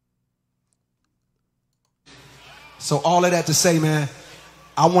 So all of that to say, man,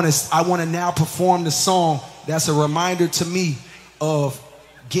 I want to now perform the song that's a reminder to me of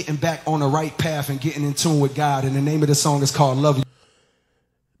getting back on the right path and getting in tune with God. And the name of the song is called Love You.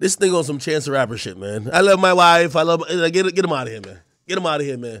 This nigga on some Chance the Rapper shit, man. I love my wife. I love get him out of here, man. Get him out of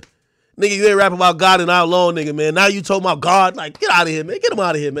here, man. Nigga, you ain't rapping about God and how long, nigga, man. Now you talking about God. Like, get out of here, man. Get him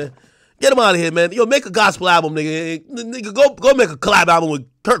out of here, man. Get him out of here, man. Yo, make a gospel album, nigga. Nigga, go make a collab album with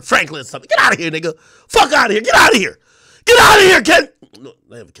Kirk Franklin or something. Get out of here, nigga. Fuck out of here. Get out of here. Get out of here, Ken. No,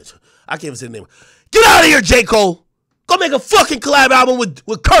 I can't even say the name. Get out of here, J. Cole. Go make a fucking collab album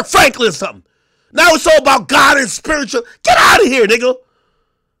with Kirk Franklin or something. Now it's all about God and spiritual. Get out of here, nigga.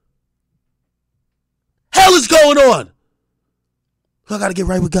 Hell is going on? I gotta get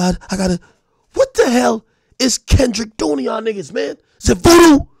right with God. What the hell is Kendrick doing to y'all niggas, man? Is it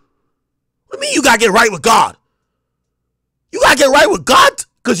voodoo? What do you mean you gotta get right with God? You gotta get right with God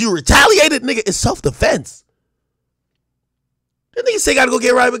because you retaliated, nigga. It's self-defense. The nigga say gotta go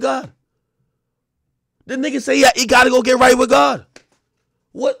get right with God. The nigga say, yeah, he gotta go get right with God.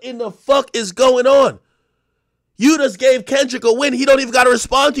 What in the fuck is going on? You just gave Kendrick a win. He don't even gotta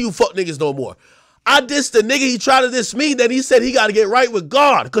respond to you fuck niggas no more. I dissed the nigga, he tried to diss me, then he said he got to get right with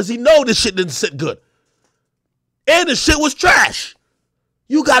God because he know this shit didn't sit good. And the shit was trash.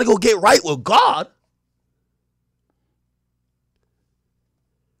 You got to go get right with God.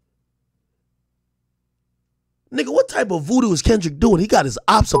 Nigga, what type of voodoo is Kendrick doing? He got his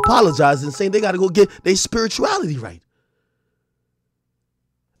ops apologizing, saying they got to go get their spirituality right.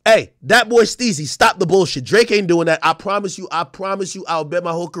 Hey, that boy Steezy, stop the bullshit. Drake ain't doing that. I promise you, I'll bet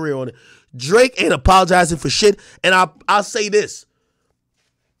my whole career on it. Drake ain't apologizing for shit. And I'll say this.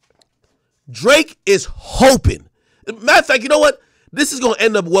 Drake is hoping. Matter of fact, you know what? This is going to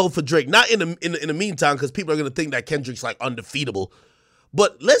end up well for Drake. Not in the meantime, because people are going to think that Kendrick's like undefeatable.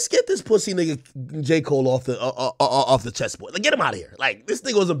 But let's get this pussy nigga J. Cole off the chessboard. Like, get him out of here. Like, this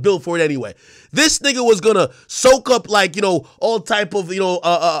nigga wasn't built for it anyway. This nigga was gonna soak up like, you know, all type of, you know,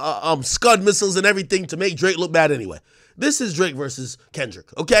 Scud missiles and everything to make Drake look bad anyway. This is Drake versus Kendrick,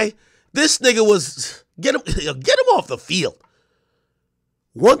 okay? This nigga was get him off the field.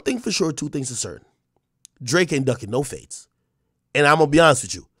 One thing for sure, two things for certain. Drake ain't ducking no fades. And I'm gonna be honest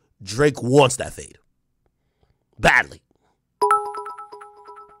with you, Drake wants that fade. Badly.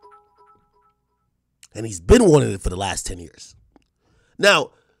 And he's been wanting it for the last 10 years.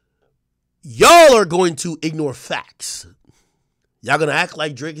 Now, y'all are going to ignore facts. Y'all going to act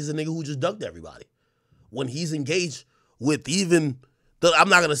like Drake is a nigga who just ducked everybody. When he's engaged with even, I'm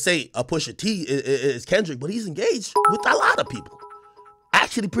not going to say a Pusha T is Kendrick, but he's engaged with a lot of people.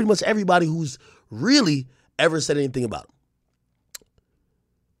 Actually, pretty much everybody who's really ever said anything about him.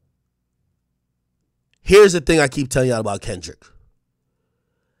 Here's the thing I keep telling y'all about Kendrick.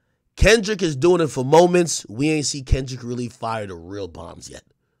 Kendrick is doing it for moments. We ain't see Kendrick really fire the real bombs yet.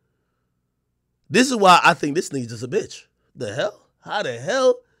 This is why I think this nigga's just a bitch. The hell? How the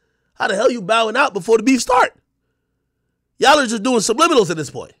hell you bowing out before the beef start? Y'all are just doing subliminals at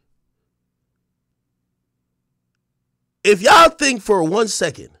this point. If y'all think for 1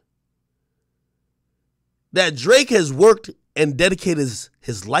 second that Drake has worked and dedicated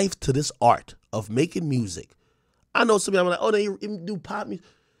his life to this art of making music, I know some of y'all are like, oh, they do pop music.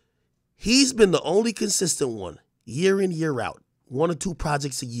 He's been the only consistent one, year in, year out. 1 or 2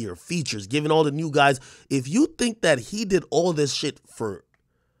 projects a year, features, giving all the new guys. If you think that he did all this shit for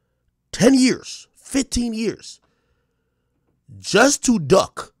 10 years, 15 years, just to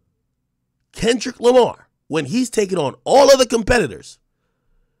duck Kendrick Lamar when he's taking on all other competitors,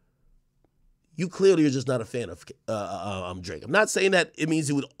 you clearly are just not a fan of Drake. I'm not saying that it means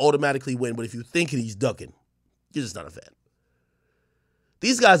he would automatically win, but if you think he's ducking, you're just not a fan.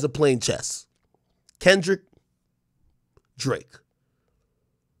 These guys are playing chess. Kendrick, Drake.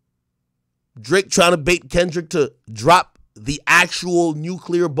 Drake trying to bait Kendrick to drop the actual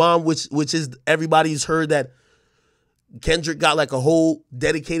nuclear bomb, which is everybody's heard that Kendrick got like a whole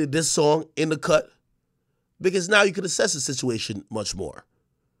dedicated diss song in the cut. Because now you can assess the situation much more.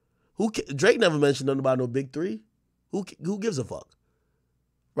 Drake never mentioned nothing about no big 3. Who gives a fuck?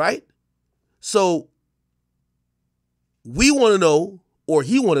 Right? So we want to know, or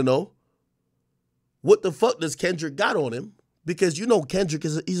he want to know, what the fuck does Kendrick got on him? Because you know Kendrick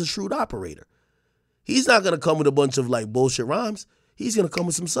he's a shrewd operator. He's not going to come with a bunch of like bullshit rhymes. He's going to come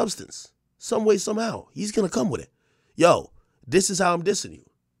with some substance. Some way, somehow. He's going to come with it. Yo, this is how I'm dissing you.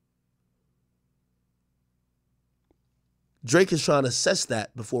 Drake is trying to assess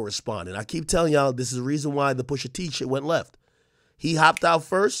that before responding. I keep telling y'all this is the reason why the Pusha T shit went left. He hopped out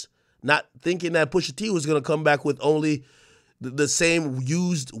first, not thinking that Pusha T was going to come back with only the same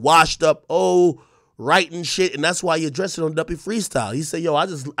used, washed up, writing shit, and that's why he addressed it on Duppy Freestyle. He said, yo, I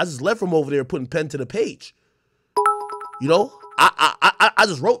just left from over there putting pen to the page. You know? I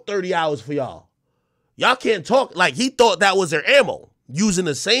just wrote 30 hours for y'all. Y'all can't talk. Like, he thought that was their ammo. Using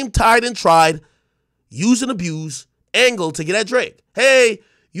the same tied and tried, use and abuse angle to get at Drake. Hey,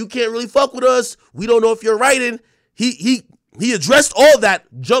 you can't really fuck with us. We don't know if you're writing. He addressed all that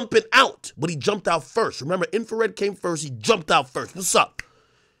jumping out, but he jumped out first. Remember, Infrared came first. He jumped out first. What's up?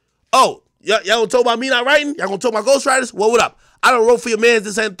 Oh, y'all gonna talk about me not writing? Y'all gonna talk about ghostwriters? Well, what up? I don't wrote for your man,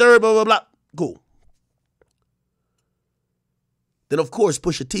 this and third, blah, blah, blah. Cool. Then, of course,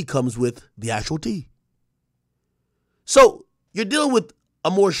 Pusha T comes with the actual T. So you're dealing with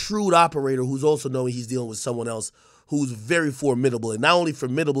a more shrewd operator who's also knowing he's dealing with someone else who's very formidable, and not only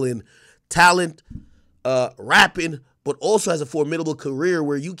formidable in talent, rapping, but also has a formidable career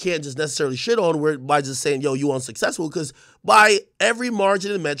where you can't just necessarily shit on by just saying, yo, you unsuccessful, because by every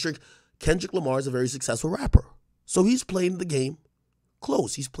margin and metric, Kendrick Lamar is a very successful rapper. So he's playing the game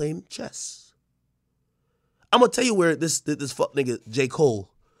close. He's playing chess. I'm going to tell you where this fuck nigga J. Cole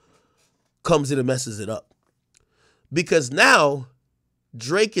comes in and messes it up. Because now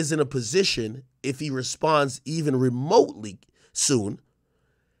Drake is in a position, if he responds even remotely soon,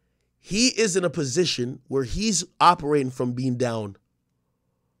 he is in a position where he's operating from being down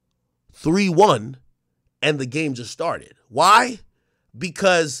 3-1 and the game just started. Why?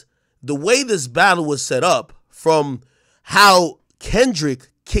 Because the way this battle was set up from how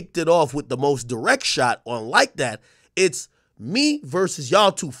Kendrick kicked it off with the most direct shot on Like That. It's me versus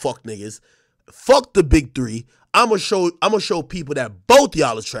y'all two fuck niggas. Fuck the big three. I'm gonna show people that both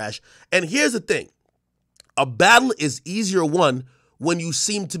y'all is trash. And here's the thing. A battle is easier won when you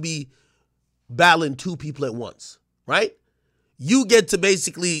seem to be battling two people at once, right? You get to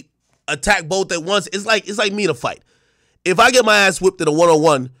basically attack both at once. It's like me in a fight. If I get my ass whipped in a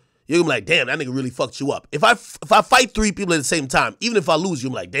one-on-one, you're gonna be like, damn, that nigga really fucked you up. If I fight three people at the same time, even if I lose, you're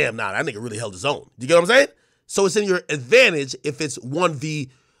gonna be like, damn, nah, that nigga really held his own. Do you get what I'm saying? So it's in your advantage if it's 1v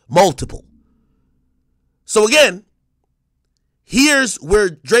multiple. So again, here's where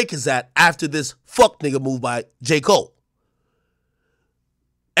Drake is at after this fuck nigga move by J. Cole.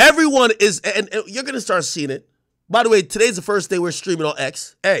 Everyone is, and you're gonna start seeing it. By the way, today's the first day we're streaming on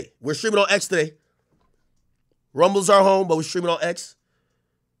X. Hey, we're streaming on X today. Rumble's our home, but we're streaming on X.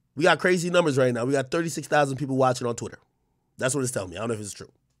 We got crazy numbers right now. We got 36,000 people watching on Twitter. That's what it's telling me. I don't know if it's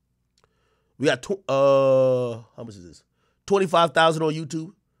true. We got, how much is this? 25,000 on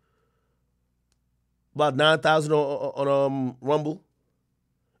YouTube. About 9,000 on Rumble.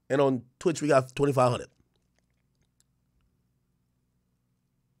 And on Twitch, we got 2,500.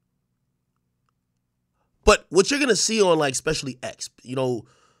 But what you're going to see on, like, especially X, you know,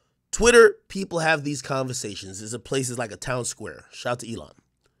 Twitter, people have these conversations. There's a place like a town square. Shout out to Elon.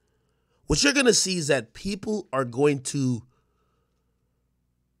 What you're going to see is that people are going to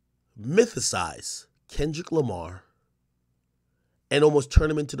mythicize Kendrick Lamar and almost turn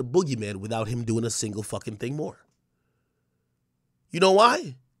him into the boogeyman without him doing a single fucking thing more. You know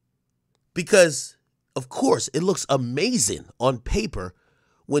why? Because, of course, it looks amazing on paper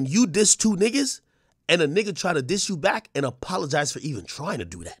when you diss two niggas and a nigga try to diss you back and apologize for even trying to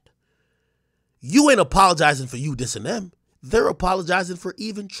do that. You ain't apologizing for you dissing them. They're apologizing for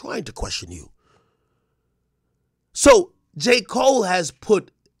even trying to question you. So J. Cole has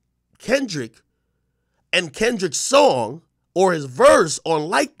put Kendrick and Kendrick's song or his verse on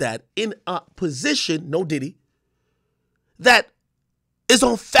Like That in a position, no Diddy, that is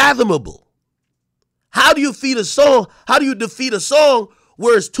unfathomable. How do you feed a song? How do you defeat a song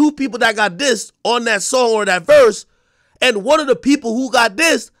where it's two people that got dissed on that song or that verse, and one of the people who got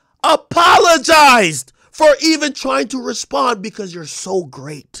dissed apologized for even trying to respond because you're so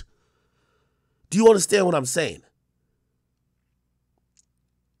great? Do you understand what I'm saying?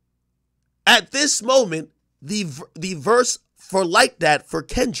 At this moment, the verse for Like That for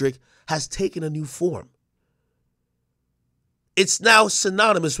Kendrick has taken a new form. It's now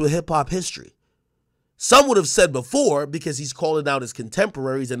synonymous with hip-hop history. Some would have said before because he's calling out his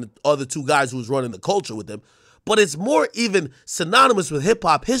contemporaries and the other two guys who was running the culture with him. But it's more even synonymous with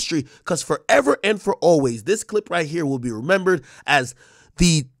hip-hop history because forever and for always, this clip right here will be remembered as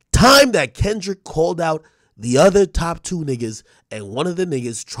the time that Kendrick called out the other top two niggas and one of the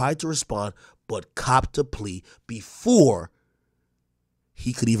niggas tried to respond but copped a plea before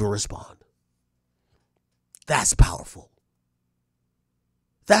he could even respond. That's powerful.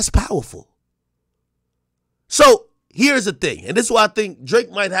 That's powerful. So here's the thing, and this is why I think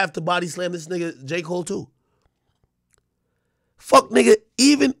Drake might have to body slam this nigga J. Cole too. Fuck nigga,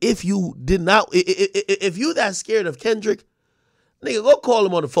 even if you did not, if you that scared of Kendrick, nigga, go call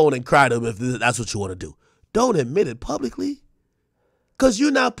him on the phone and cry to him if that's what you want to do. Don't admit it publicly. Because you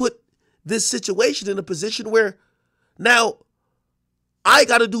now put this situation in a position where now I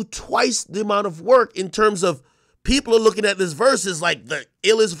got to do twice the amount of work in terms of people are looking at this verse as like the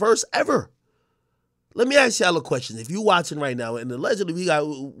illest verse ever. Let me ask y'all a question. If you watching right now, and allegedly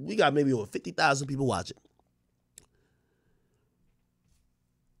we got maybe over 50,000 people watching.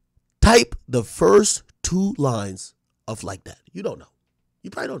 Type the first two lines of Like That. You don't know. You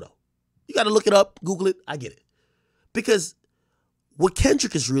probably don't know. You got to look it up, Google it. I get it. Because what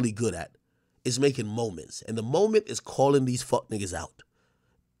Kendrick is really good at is making moments. And the moment is calling these fuck niggas out.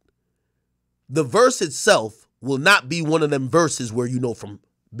 The verse itself will not be one of them verses where you know from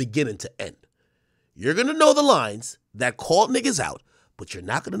beginning to end. You're going to know the lines that call niggas out, but you're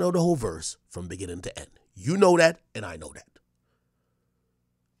not going to know the whole verse from beginning to end. You know that, and I know that.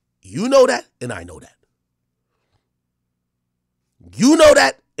 You know that, and I know that. You know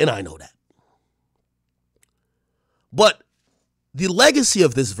that, and I know that. But the legacy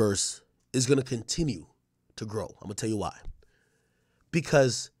of this verse is going to continue to grow. I'm going to tell you why.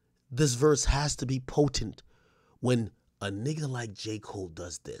 Because this verse has to be potent when a nigga like J. Cole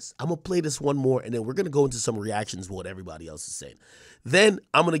does this. I'm going to play this one more, and then we're going to go into some reactions to what everybody else is saying. Then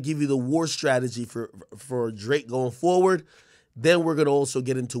I'm going to give you the war strategy for Drake going forward. Then we're going to also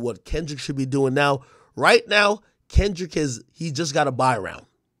get into what Kendrick should be doing now. Right now, Kendrick he just got a buy round.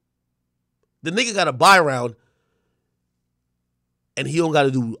 The nigga got to buy around, and he don't got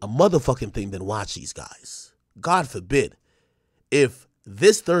to do a motherfucking thing than watch these guys. God forbid if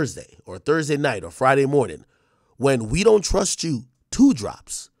this Thursday or Thursday night or Friday morning, when We Don't Trust You 2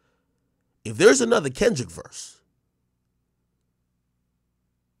 drops, if there's another Kendrick verse,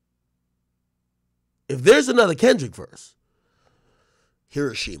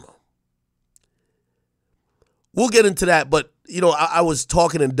 Hiroshima. We'll get into that, but, I was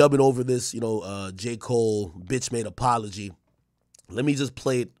talking and dubbing over this, J. Cole, Bitch Made Apology. Let me just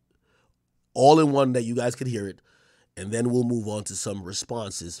play it all in one that you guys could hear it, and then we'll move on to some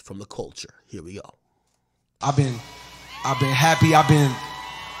responses from the culture. Here we go. I've been happy. I've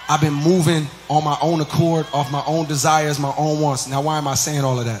been moving on my own accord, off my own desires, my own wants. Now, why am I saying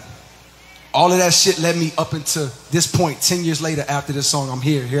all of that? All of that shit led me up into this point. 10 years later, after this song, I'm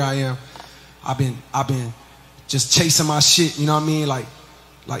here. Here I am. I've been just chasing my shit. You know what I mean? Like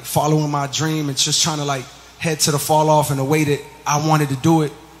following my dream and just trying to head to the fall off in the way that I wanted to do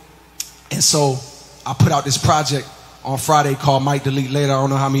it. And so I put out this project on Friday called Might Delete Later. I don't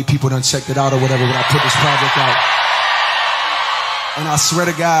know how many people done checked it out or whatever, but I put this project out. And I swear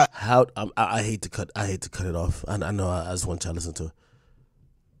to God, I hate to cut it off. I know. I just want y'all to listen to it.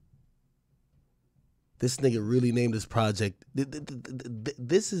 This nigga really named this project.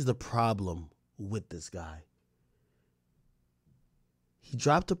 This is the problem with this guy. He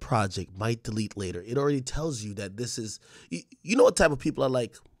dropped a project, Might Delete Later. It already tells you that this is, you know what type of people I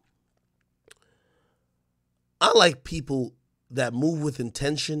like? I like people that move with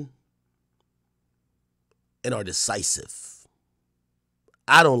intention and are decisive.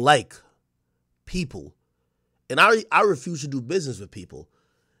 I don't like people, and I refuse to do business with people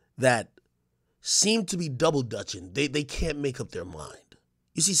that seem to be double dutching. They can't make up their mind.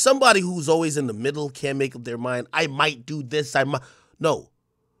 You see, somebody who's always in the middle can't make up their mind. I might do this, I might. No.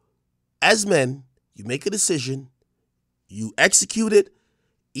 As men, you make a decision, you execute it,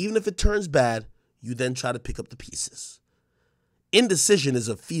 even if it turns bad, you then try to pick up the pieces. Indecision is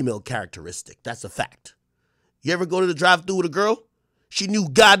a female characteristic. That's a fact. You ever go to the drive-thru with a girl? She knew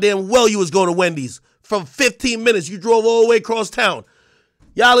goddamn well you was going to Wendy's. From 15 minutes, you drove all the way across town.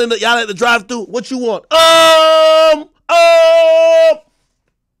 Y'all at the drive-thru, what you want?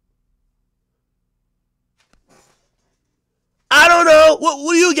 I don't know.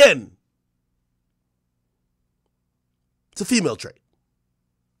 What are you getting? It's a female trait.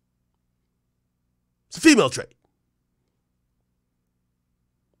 It's a female trait.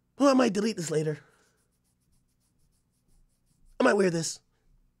 Well, I might delete this later. I might wear this.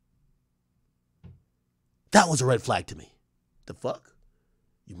 That was a red flag to me. The fuck?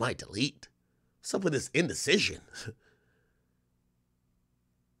 You might delete. What's up with this indecision?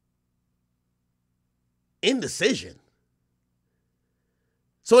 Indecision.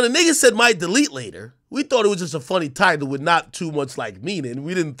 So when the nigga said might delete later, we thought it was just a funny title with not too much meaning.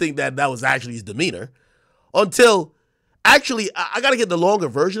 We didn't think that was actually his demeanor. Until, actually, I got to get the longer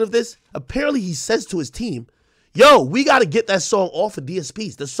version of this. Apparently he says to his team, yo, we got to get that song off of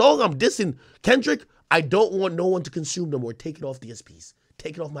DSPs. The song I'm dissing Kendrick, I don't want no one to consume no more. Take it off DSPs.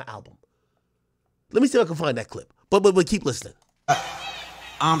 Take it off my album. Let me see if I can find that clip. But keep listening.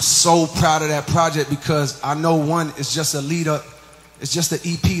 I'm so proud of that project because I know, one, it's just a lead up. It's just the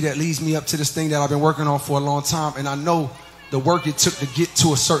EP that leads me up to this thing that I've been working on for a long time. And I know the work it took to get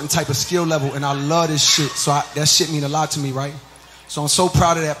to a certain type of skill level. And I love this shit. So that shit mean a lot to me, right? So I'm so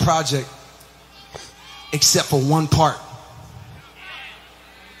proud of that project, except for one part.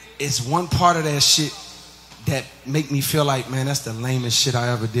 It's one part of that shit that make me feel like, man, that's the lamest shit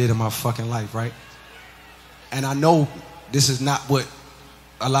I ever did in my fucking life, right? And I know this is not what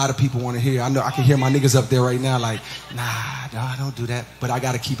a lot of people want to hear. I know I can hear my niggas up there right now like, nah, don't do that. But I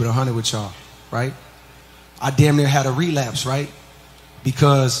got to keep it 100 with y'all, right? I damn near had a relapse, right?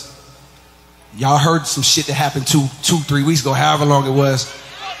 Because y'all heard some shit that happened 3 weeks ago, however long it was.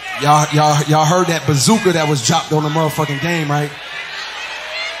 Y'all heard that bazooka that was dropped on the motherfucking game, right?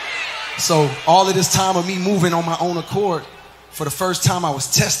 So all of this time of me moving on my own accord, for the first time I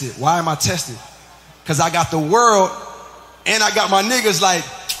was tested. Why am I tested? Because I got the world and I got my niggas like,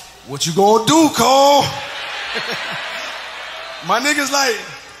 what you gonna do, Cole? My niggas like,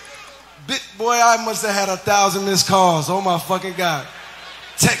 boy, I must have had 1,000 missed calls. Oh my fucking God.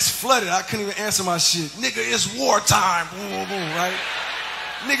 Text flooded. I couldn't even answer my shit. Nigga, it's wartime. Boom, boom, boom, right?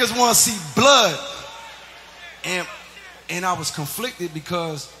 Niggas want to see blood. And I was conflicted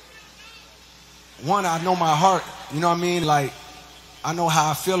because, one, I know my heart. You know what I mean? Like, I know how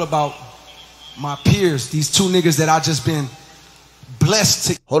I feel about my peers. These two niggas that I just been blessed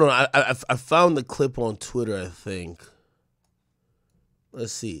to. Hold on. I found the clip on Twitter, I think.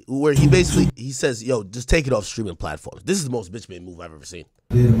 Let's see. Where he says, yo, just take it off streaming platforms. This is the most bitch made move I've ever seen.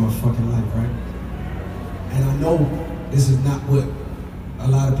 In my fucking life, right? And I know this is not what a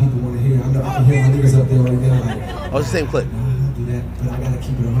lot of people want to hear. I know I can hear my niggas up there right now like, oh, it's the same clip. Nah, I don't do that, but I gotta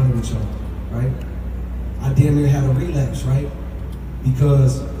keep it 100 with y'all, right? I damn near had a relapse, right?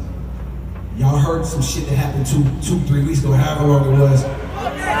 Because y'all heard some shit that happened 3 weeks ago, however long it was. Y'all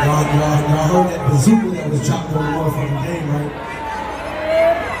heard that bazooka that was dropped on the motherfucking game, right?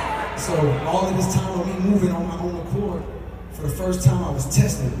 So all of this time of me moving on my own accord, for the first time I was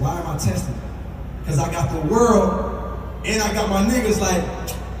tested. Why am I tested? Because I got the world and I got my niggas like,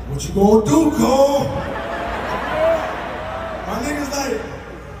 what you gonna do, Cole? My niggas like,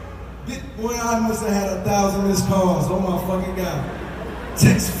 boy, I must have had 1,000 missed calls. Oh my fucking God.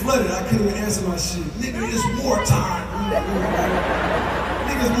 Text flooded, I couldn't even answer my shit. Nigga, it's wartime.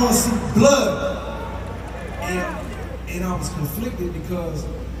 Niggas wanna see blood. And I was conflicted because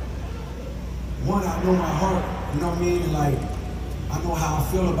one, I know my heart, you know what I mean? Like, I know how I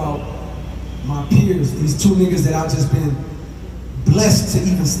feel about my peers, these two niggas that I've just been blessed to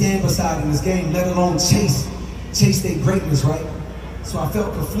even stand beside in this game, let alone chase their greatness, right? So I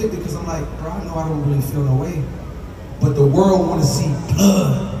felt conflicted because I'm like, bro, I know I don't really feel no way, but the world want to see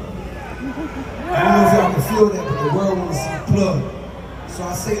blood. I don't know if y'all can feel that, but the world want to see blood. So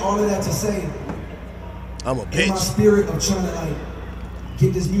I say all of that to say, I'm a bitch. In my spirit of trying to like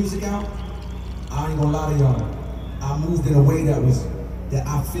get this music out, I ain't gonna lie to y'all. I moved in a way that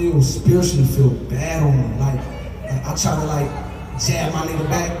I feel spiritually feel bad on me. Like I try to like jab my nigga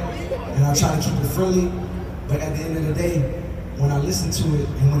back and I try to keep it friendly. But at the end of the day, when I listen to it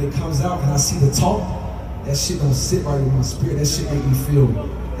and when it comes out and I see the talk, that shit don't sit right with my spirit. That shit make me feel,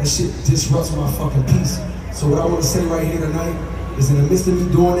 that shit disrupts my fucking peace. So what I wanna say right here tonight is in the midst of me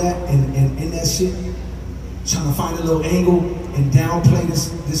doing that and in that shit, trying to find a little angle and downplay this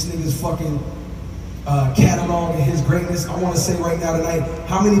nigga's fucking catalog and his greatness. I want to say right now tonight,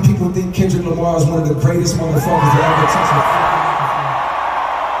 how many people think Kendrick Lamar is one of the greatest motherfuckers that ever touched the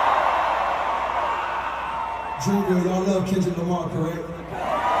Dream Girl, y'all love Kendrick Lamar, correct?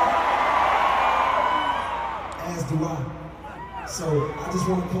 As do I. So I just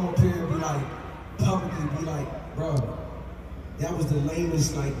want to come up here and be like, publicly be like, bro, that was the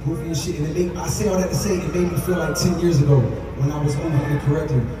lamest, like, goofiest shit. And I say all that to say, it made me feel like 10 years ago when I was moving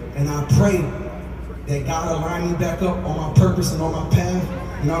incorrectly. And I pray that God align me back up on my purpose and on my path.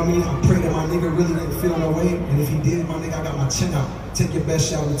 You know what I mean? I pray that my nigga really didn't feel no way. And if he did, my nigga, I got my chin out. Take your best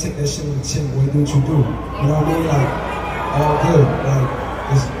shot and take that shit with the chin, boy. Do what you do. You know what I mean? Like, all good. Like,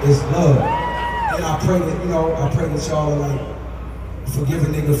 it's love. And I pray that, I pray that y'all are like, forgive a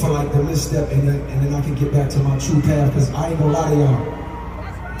nigga for like the misstep and then I can get back to my true path, because I ain't gonna lie to y'all.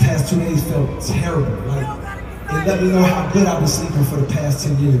 Past 2 days felt terrible. Like, it let me know how good I've been sleeping for the past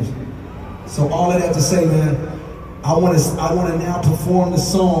 10 years. So all of that to say, man, I wanna now perform the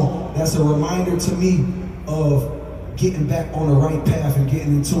song that's a reminder to me of getting back on the right path and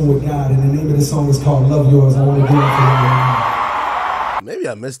getting in tune with God. And the name of the song is called Love Yours. I wanna do that for you. Maybe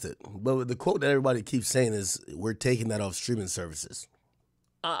I missed it, but the quote that everybody keeps saying is, we're taking that off streaming services.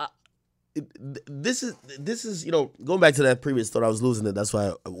 This is going back to that previous thought, I was losing it. That's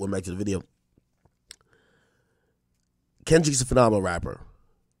why I went back to the video. Kendrick's a phenomenal rapper.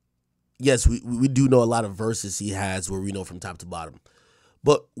 Yes, we do know a lot of verses he has where we know from top to bottom.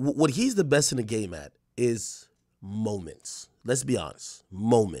 But what he's the best in the game at is moments. Let's be honest.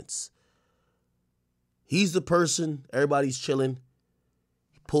 Moments. He's the person, everybody's chilling,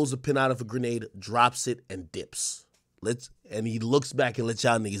 he pulls a pin out of a grenade, drops it, and dips. And he looks back and lets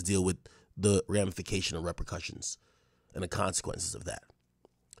y'all niggas deal with the ramification and repercussions and the consequences of that.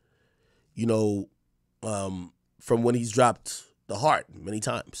 From when he's dropped The Heart many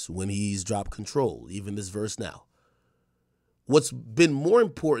times, when he's dropped Control, even this verse now. What's been more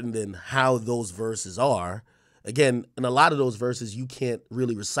important than how those verses are, again, in a lot of those verses, you can't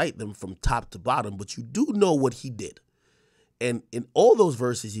really recite them from top to bottom, but you do know what he did. And in all those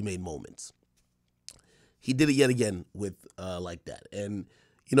verses, he made moments. He did it yet again with like that. And,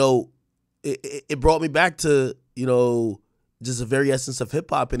 it brought me back to, just the very essence of hip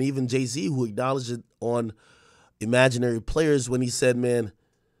hop, and even Jay-Z, who acknowledged it on Imaginary Players when he said, man,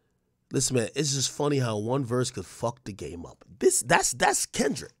 listen, man, it's just funny how one verse could fuck the game up. That's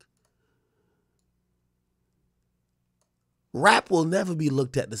Kendrick. Rap will never be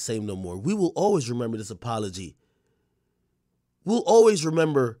looked at the same no more. We will always remember this apology. We'll always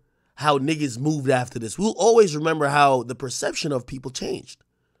remember how niggas moved after this. We'll always remember how the perception of people changed.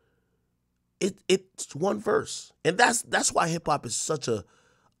 It's one verse. And that's why hip hop is such a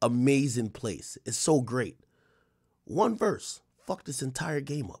amazing place. It's so great. One verse. fuck this entire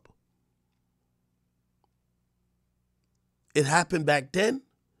game up. It happened back then.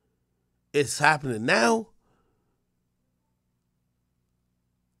 It's happening now.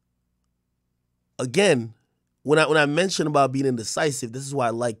 Again, when I mention about being indecisive, this is why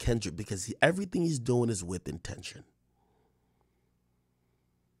I like Kendrick, because everything he's doing is with intention.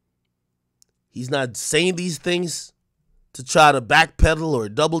 He's not saying these things to try to backpedal or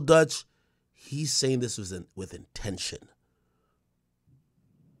double dutch. He's saying this with intention.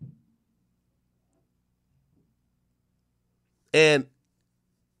 And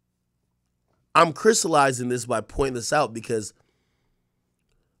I'm crystallizing this by pointing this out because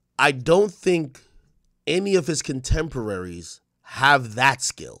I don't think any of his contemporaries have that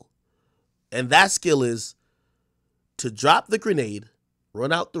skill. And that skill is to drop the grenade,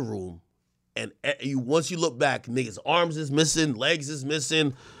 run out the room, and once you look back, niggas' arms is missing, legs is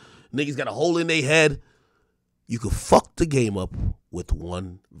missing, niggas got a hole in their head. You could fuck the game up with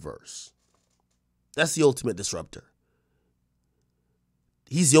one verse. That's the ultimate disruptor.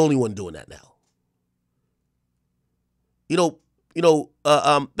 He's the only one doing that now.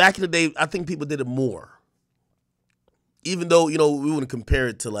 Back in the day, I think people did it more. Even though, we wouldn't compare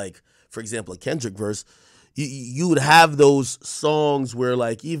it to, like, for example, a Kendrick verse, you would have those songs where,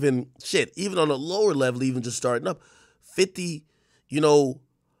 like, even on a lower level, even just starting up, 50,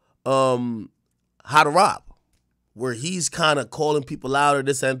 How to Rob, where he's kind of calling people out or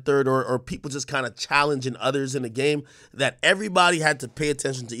this and third, or people just kind of challenging others in the game, that everybody had to pay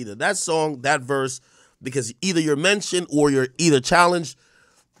attention to either that song, that verse, because either you're mentioned or you're either challenged.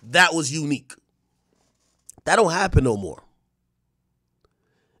 That was unique. That don't happen no more.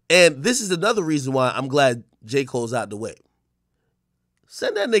 And this is another reason why I'm glad J. Cole's out the way.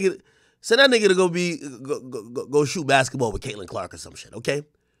 Send that nigga to go shoot basketball with Caitlin Clark or some shit, okay?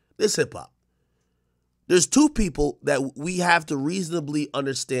 This hip hop. There's two people that we have to reasonably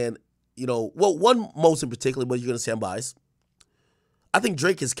understand, one most in particular, but you're going to say I'm biased. I think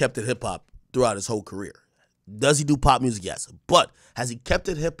Drake has kept it hip hop throughout his whole career. Does he do pop music? Yes. But has he kept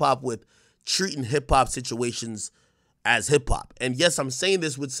it hip hop with treating hip hop situations as hip hop? And yes, I'm saying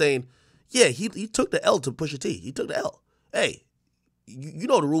this with saying, yeah, he took the L to Pusha T. He took the L. Hey, you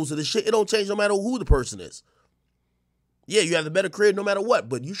know the rules of this shit. It don't change no matter who the person is. Yeah, you have the better career no matter what,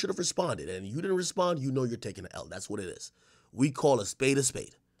 but you should have responded. And you didn't respond, you're taking the L. That's what it is. We call a spade a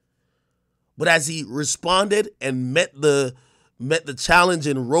spade. But as he responded and met the challenge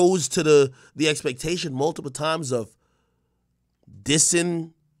and rose to the expectation multiple times of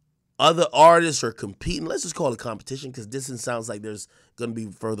dissing other artists or competing, let's just call it competition, because dissing sounds like there's going to be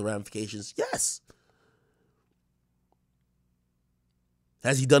further ramifications. Yes.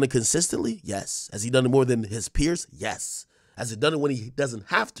 Has he done it consistently? Yes. Has he done it more than his peers? Yes. Has he done it when he doesn't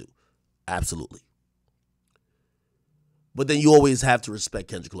have to? Absolutely. But then you always have to respect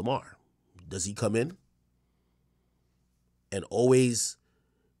Kendrick Lamar. Does he come in and always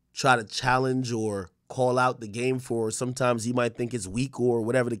try to challenge or call out the game for sometimes he might think it's weak or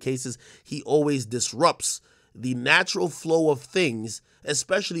whatever the case is? He always disrupts the natural flow of things,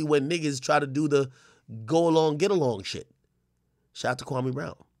 especially when niggas try to do the go along, get along shit. Shout out to Kwame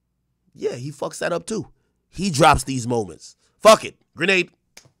Brown. Yeah, he fucks that up too. He drops these moments. Fuck it. Grenade.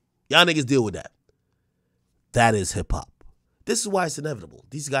 Y'all niggas deal with that. That is hip hop. This is why it's inevitable.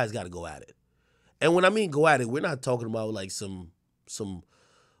 These guys got to go at it. And when I mean go at it, we're not talking about like some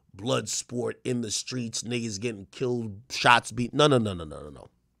blood sport in the streets, niggas getting killed, shots beat. No.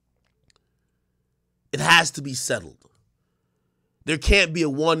 It has to be settled. There can't be a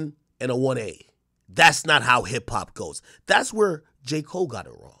 1 and a 1A. That's not how hip-hop goes. That's where J. Cole got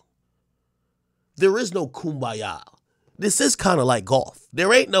it wrong. There is no kumbaya. This is kind of like golf.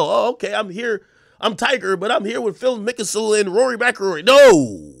 There ain't no, okay, I'm here, I'm Tiger, but I'm here with Phil Mickelson and Rory McIlroy.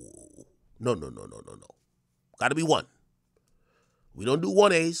 No. Got to be one. We don't do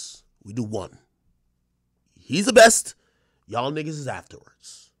 1As. We do one. He's the best. Y'all niggas is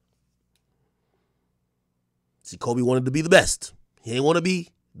afterwards. See, Kobe wanted to be the best. He didn't want to be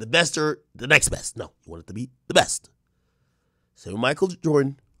the best or the next best. No, he wanted to be the best. Same with Michael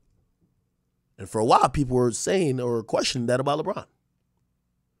Jordan. And for a while, people were saying or questioning that about LeBron.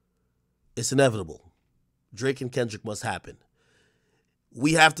 It's inevitable. Drake and Kendrick must happen.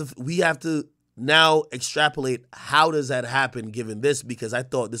 We have to now extrapolate how does that happen given this, because I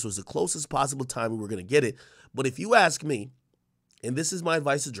thought this was the closest possible time we were going to get it. But if you ask me, and this is my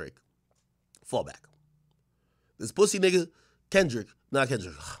advice to Drake, fall back. This pussy nigga,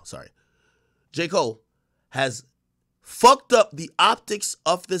 J. Cole has fucked up the optics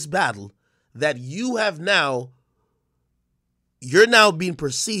of this battle that you're now being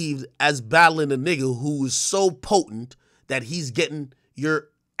perceived as battling a nigga who is so potent that he's getting your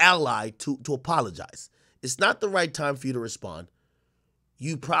ally to apologize. It's not the right time for you to respond.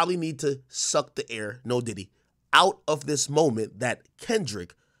 You probably need to suck the air, no Diddy, out of this moment that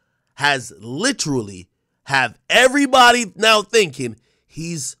Kendrick has literally have everybody now thinking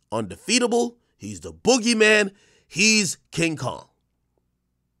he's undefeatable, he's the boogeyman, he's King Kong.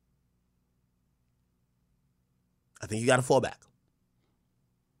 I think you got to fall back.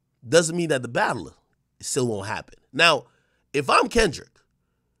 Doesn't mean that the battle still won't happen. Now, if I'm Kendrick,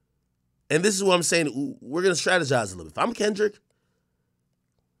 and this is what I'm saying, we're going to strategize a little bit. If I'm Kendrick,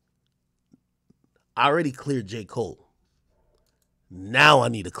 I already cleared J. Cole. Now I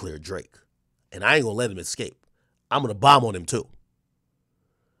need to clear Drake. And I ain't going to let him escape. I'm going to bomb on him too.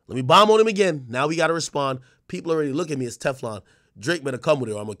 Let me bomb on him again. Now we got to respond. People already look at me as Teflon. Drake better come with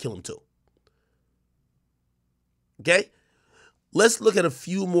it or I'm going to kill him too. Okay? Let's look at a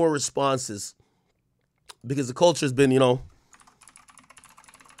few more responses because the culture has been,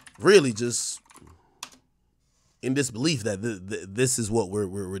 really just in disbelief that this is what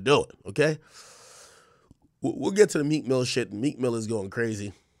we're doing, okay? We'll get to the Meek Mill shit. Meek Mill is going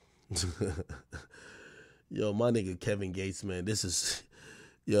crazy. Yo, my nigga Kevin Gates, man, this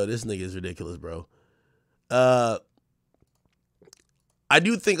nigga is ridiculous, bro. I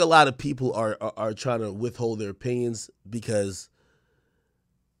do think a lot of people are trying to withhold their opinions because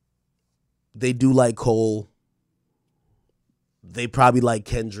they do like Cole. They probably like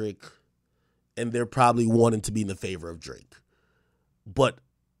Kendrick. And they're probably wanting to be in the favor of Drake. But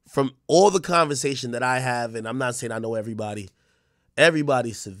from all the conversation that I have, and I'm not saying I know everybody's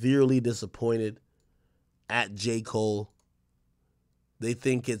severely disappointed at J. Cole. They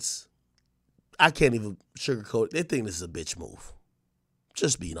think I can't even sugarcoat it. They think this is a bitch move.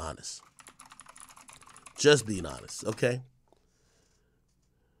 Just being honest. Okay?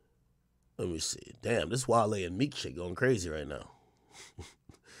 Let me see. Damn, this Wale and Meek shit going crazy right now.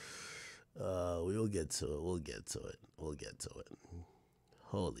 We'll get to it.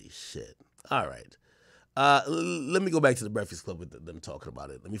 Holy shit. All right. Let me go back to the Breakfast Club with them talking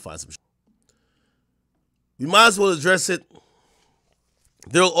about it. Let me find some shit. We might as well address it.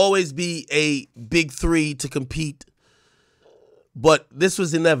 There'll always be a big three to compete. But this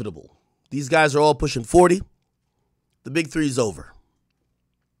was inevitable. These guys are all pushing 40. The big three is over.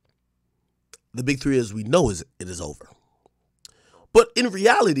 The big three, as we know, it is over. But in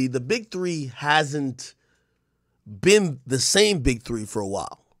reality, the big three hasn't been the same big three for a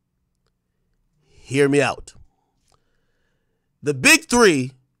while. Hear me out. The big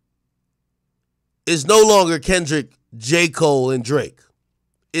three is no longer Kendrick, J. Cole, and Drake.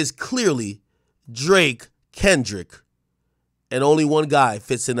 It's clearly Drake, Kendrick, and only one guy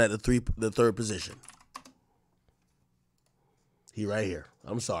fits in at the third position. He right here.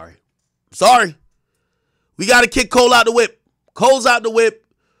 I'm sorry. We got to kick Cole out the whip. Cole's out the whip.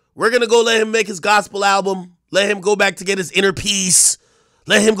 We're going to go let him make his gospel album. Let him go back to get his inner peace.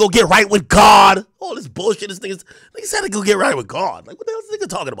 Let him go get right with God. All this bullshit. This nigga said to go get right with God. Like, what the hell is this nigga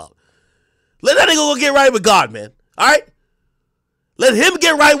talking about? Let that nigga go get right with God, man. All right? Let him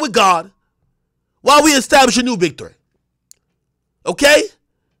get right with God while we establish a new big three. Okay?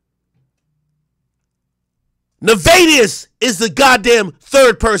 Navadius is the goddamn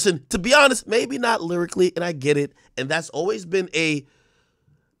third person. To be honest, maybe not lyrically, and I get it. And that's always been a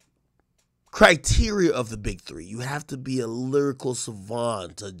criteria of the big three. You have to be a lyrical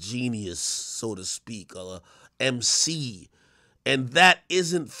savant, a genius, so to speak, a MC. And that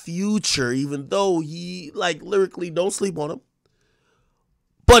isn't Future, even though he, lyrically, don't sleep on him.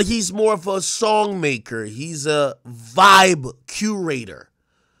 But he's more of a song maker. He's a vibe curator.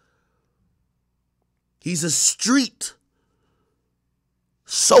 He's a street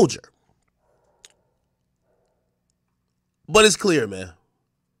soldier. But it's clear, man.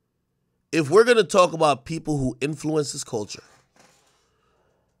 If we're going to talk about people who influence this culture,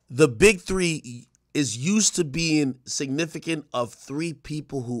 the big three is used to being significant of three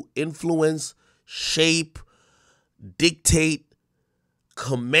people who influence, shape, dictate,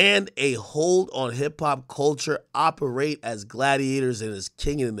 command a hold on hip-hop culture, operate as gladiators and as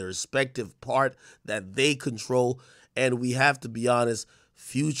king in their respective part that they control. And we have to be honest,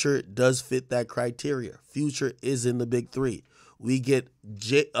 Future does fit that criteria. Future is in the big three. We get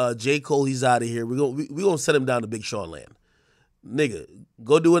J. Cole, he's out of here. We're gonna set him down to Big Sean land. Nigga,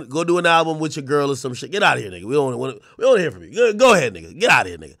 go do an album with your girl or some shit. Get out of here, nigga. We don't want to hear from you. Go ahead, nigga. Get out of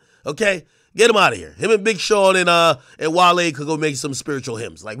here, nigga. Okay? Get him out of here. Him and Big Sean and Wale could go make some spiritual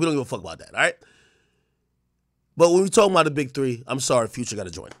hymns. Like, we don't give a fuck about that, all right? But when we talking about the big three, I'm sorry, Future got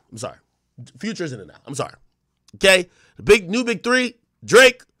to join. I'm sorry. Future's in it now. I'm sorry. Okay? The new big three,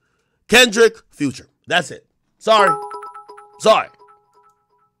 Drake, Kendrick, Future. That's it. Sorry. Sorry.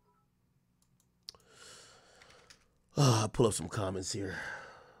 I'll pull up some comments here.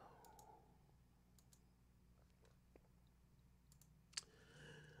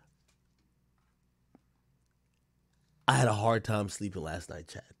 I had a hard time sleeping last night,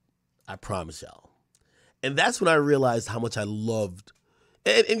 Chad. I promise y'all. And that's when I realized how much I loved.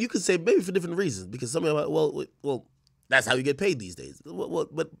 And you could say maybe for different reasons, because some of them are like, well, that's how you get paid these days.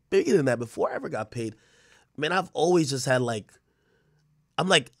 But bigger than that, before I ever got paid, man, I've always just had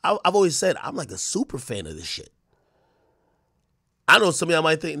I've always said, I'm like a super fan of this shit. I know some of y'all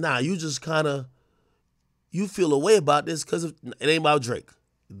might think, nah, you just you feel a way about this because it ain't about Drake.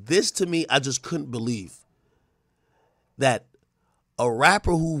 This, to me, I just couldn't believe that a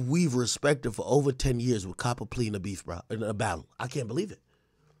rapper who we've respected for over 10 years would cop a plea in a battle. I can't believe it.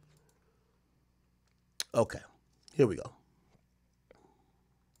 Okay, here we go.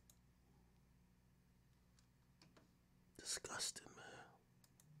 Disgusting, man.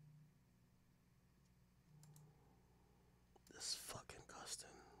 This fucking disgusting.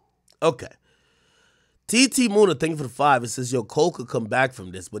 Okay. TT Moona, thank you for the 5. It says, yo, Cole could come back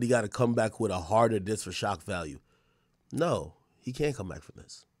from this, but he got to come back with a harder diss for shock value. No, he can't come back from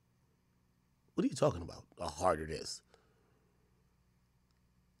this. What are you talking about? A harder diss.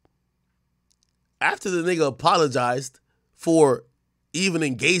 After the nigga apologized for even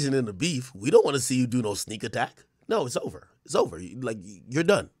engaging in the beef, we don't want to see you do no sneak attack. No, it's over. It's over. Like, you're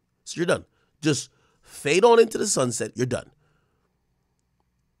done. So you're done. Just fade on into the sunset. You're done.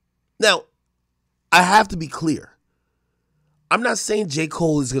 Now, I have to be clear. I'm not saying J.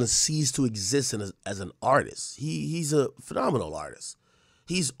 Cole is going to cease to exist as an artist. He's a phenomenal artist.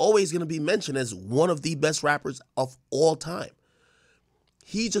 He's always going to be mentioned as one of the best rappers of all time.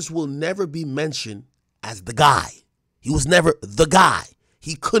 He just will never be mentioned as the guy. He was never the guy.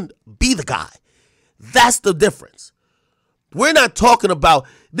 He couldn't be the guy. That's the difference. We're not talking about,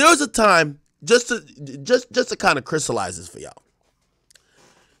 there was a time, just to kind of crystallize this for y'all.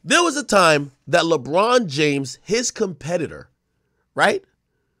 There was a time that LeBron James, his competitor, right,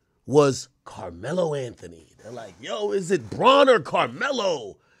 was Carmelo Anthony. They're like, yo, is it Bron or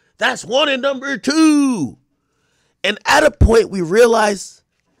Carmelo? That's one and number 2. And at a point, we realized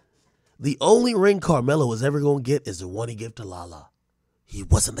the only ring Carmelo was ever going to get is the one he gave to Lala. He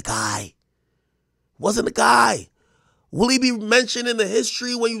wasn't the guy. Wasn't the guy. Will he be mentioned in the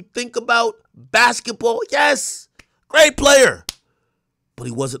history when you think about basketball? Yes. Great player. But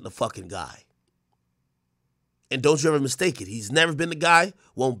he wasn't the fucking guy. And don't you ever mistake it. He's never been the guy,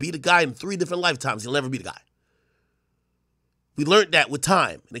 won't be the guy in 3 different lifetimes. He'll never be the guy. We learned that with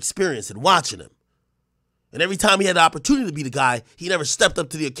time and experience and watching him. And every time he had the opportunity to be the guy, he never stepped up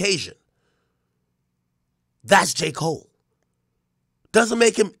to the occasion. That's J. Cole. Doesn't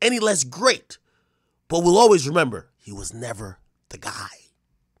make him any less great. But we'll always remember, he was never the guy.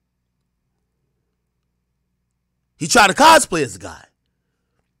 He tried to cosplay as the guy.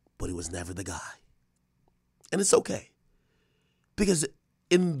 But he was never the guy. And it's okay. Because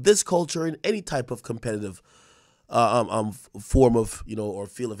in this culture, in any type of competitive form of, or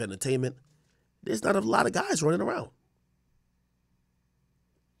field of entertainment, there's not a lot of guys running around.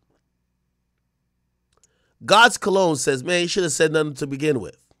 God's Cologne says, man, he should have said nothing to begin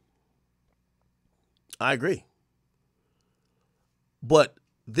with. I agree. But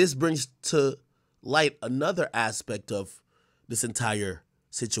this brings to light another aspect of this entire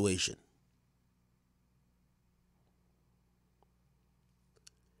situation.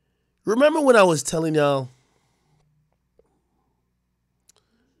 Remember when I was telling y'all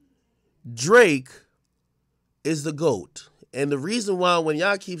Drake is the GOAT. And the reason why when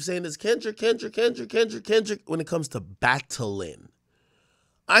y'all keep saying this, Kendrick, when it comes to battling,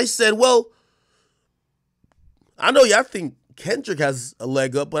 I said, well, I know y'all think Kendrick has a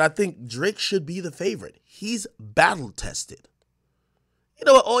leg up, but I think Drake should be the favorite. He's battle tested. You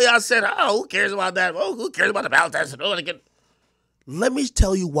know what? All y'all said, oh, who cares about that? Oh, who cares about the battle tested? Oh, let me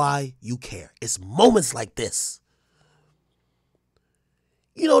tell you why you care. It's moments like this.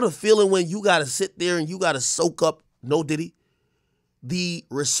 You know the feeling when you got to sit there and you got to soak up, no diddy, the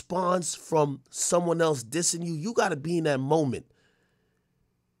response from someone else dissing you. You got to be in that moment.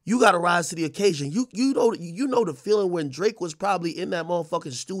 You got to rise to the occasion. You know the feeling when Drake was probably in that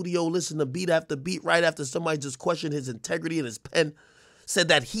motherfucking studio listening to beat after beat right after somebody just questioned his integrity and his pen, said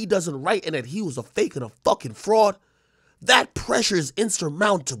that he doesn't write and that he was a fake and a fucking fraud. That pressure is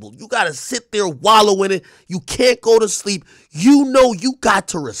insurmountable. You got to sit there, wallow in it. You can't go to sleep. You know you got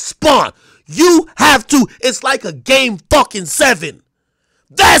to respond. You have to. It's like a game fucking 7.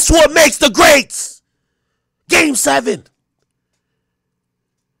 That's what makes the greats. Game 7.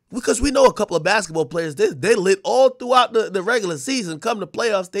 Because we know a couple of basketball players, they lit all throughout the regular season. Come to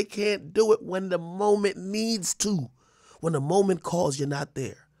playoffs, they can't do it when the moment needs to. When the moment calls, you're not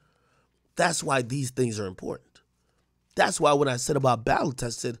there. That's why these things are important. That's why when I said about battle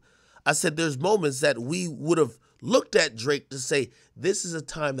tested, I said there's moments that we would have looked at Drake to say, this is a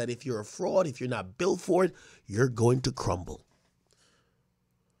time that if you're a fraud, if you're not built for it, you're going to crumble.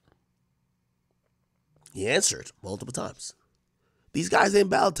 He answered multiple times. These guys ain't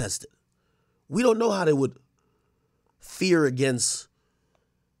battle tested. We don't know how they would fear against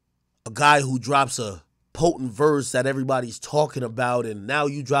a guy who drops a potent verse that everybody's talking about, and now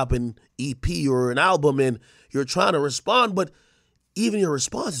you drop an EP or an album and you're trying to respond, but even your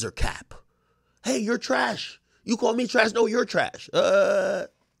responses are cap. Hey, you're trash. You call me trash? No, you're trash. The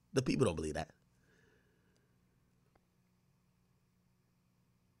people don't believe that.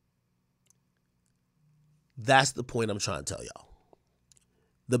 That's the point I'm trying to tell y'all.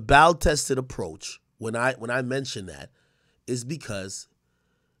 The battle-tested approach, when I mention that, is because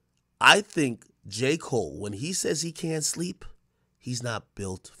I think J. Cole, when he says he can't sleep, he's not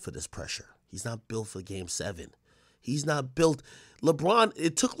built for this pressure. He's not built for Game 7. He's not built. LeBron,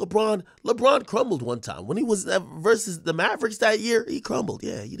 it took LeBron. LeBron crumbled one time. When he was versus the Mavericks that year, he crumbled.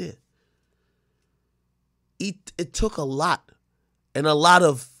 Yeah, he did. It took a lot, and a lot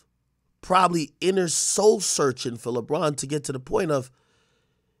of probably inner soul searching for LeBron to get to the point of,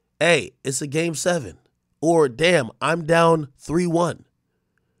 hey, it's a Game 7. Or, damn, I'm down 3-1.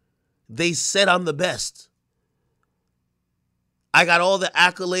 They said I'm the best. I got all the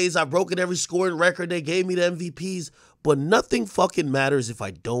accolades. I've broken every scoring record. They gave me the MVPs. But nothing fucking matters if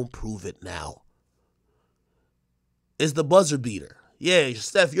I don't prove it now. It's the buzzer beater. Yeah,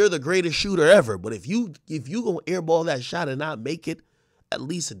 Steph, you're the greatest shooter ever. But if you gonna airball that shot and not make it at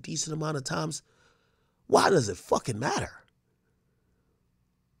least a decent amount of times, why does it fucking matter?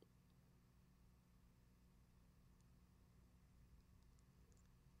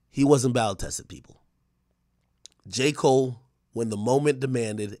 He wasn't battle tested, people. J. Cole, when the moment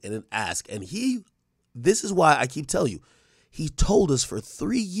demanded and asked, and this is why I keep telling you, he told us for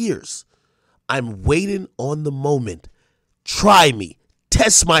 3 years, I'm waiting on the moment. Try me.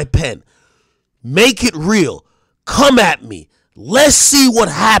 Test my pen. Make it real. Come at me. Let's see what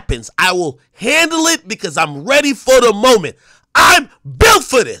happens. I will handle it because I'm ready for the moment. I'm built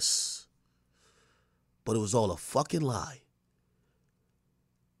for this. But it was all a fucking lie.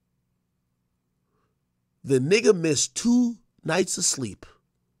 The nigga missed 2 nights of sleep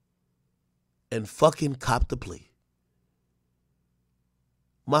and fucking copped the plea.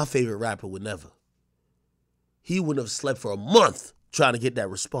 My favorite rapper would never. He wouldn't have slept for a month trying to get that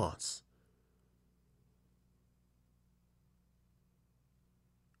response.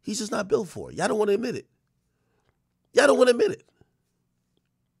 He's just not built for it. Y'all don't want to admit it. Y'all don't want to admit it.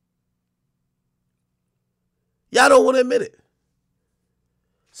 Y'all don't want to admit it.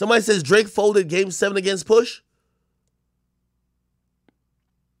 Somebody says Drake folded Game 7 against Push.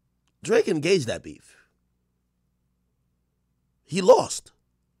 Drake engaged that beef. He lost.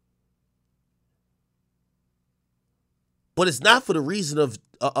 But it's not for the reason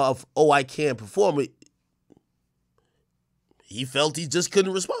of I can't perform it. He felt he just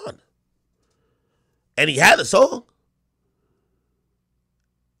couldn't respond. And he had a song.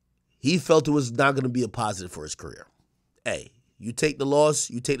 He felt it was not going to be a positive for his career. Hey, you take the loss,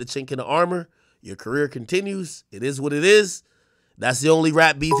 you take the chink in the armor, your career continues. It is what it is. That's the only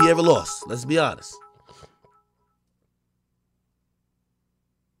rap beef he ever lost. Let's be honest.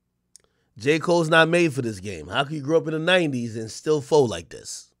 J. Cole's not made for this game. How can you grow up in the 90s and still fold like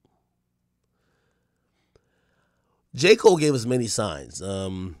this? J. Cole gave us many signs.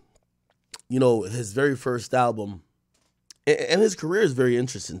 His very first album, and his career is very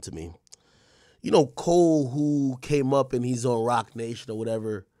interesting to me. Cole, who came up and he's on Rock Nation or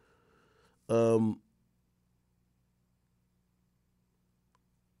whatever,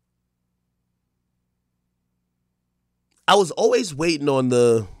 I was always waiting on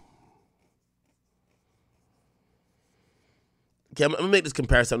the... Okay, I'm gonna make this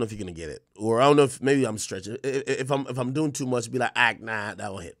comparison. I don't know if you're gonna get it, or I don't know if maybe I'm stretching. If I'm doing too much, be like, nah,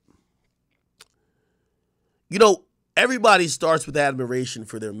 that won't hit. Everybody starts with admiration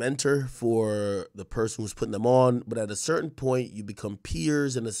for their mentor, for the person who's putting them on, but at a certain point, you become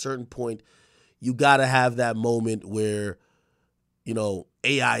peers, and at a certain point, you gotta have that moment where,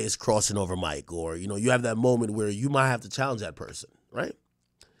 AI is crossing over Mike, or you have that moment where you might have to challenge that person, right?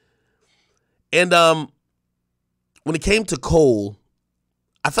 And when it came to Cole,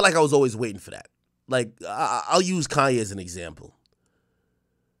 I felt like I was always waiting for that. Like, I'll use Kanye as an example.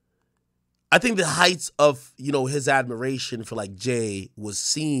 I think the heights of, his admiration for like Jay was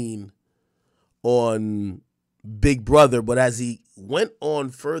seen on Big Brother, but as he went on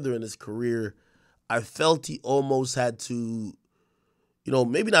further in his career, I felt he almost had to,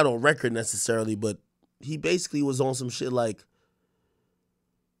 maybe not on record necessarily, but he basically was on some shit like,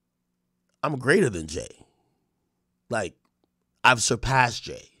 I'm greater than Jay. Like, I've surpassed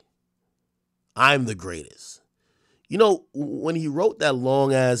Jay. I'm the greatest. When he wrote that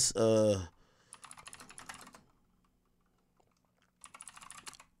long ass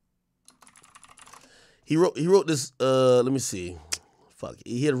he wrote this let me see. Fuck.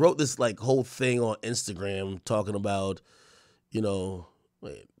 He had wrote this like whole thing on Instagram talking about, I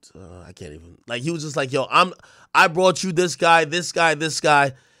can't even, like, he was just like, yo, I brought you this guy, this guy, this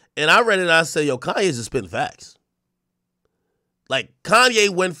guy. And I read it and I said, yo, Kanye's just spitting facts. Like, Kanye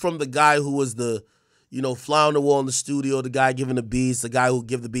went from the guy who was the, fly on the wall in the studio, the guy giving the beats, the guy who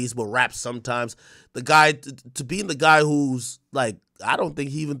give the beats but rap sometimes, the guy to being the guy who's like, I don't think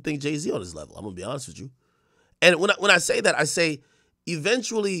he even think Jay-Z on his level. I'm going to be honest with you. And when I say that, I say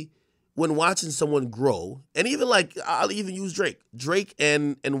eventually when watching someone grow, and even like, I'll even use Drake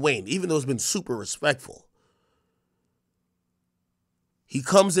and Wayne, even though it's been super respectful. He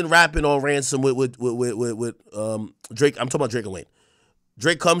comes in rapping on Ransom with Drake. I'm talking about Drake and Wayne.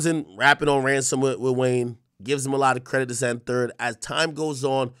 Drake comes in rapping on Ransom with Wayne, gives him a lot of credit to and third. As time goes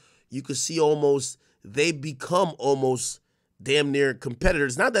on, you could see they become almost damn near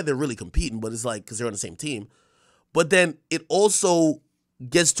competitors. Not that they're really competing, but it's like because they're on the same team. But then it also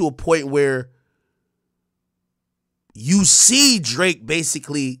gets to a point where you see Drake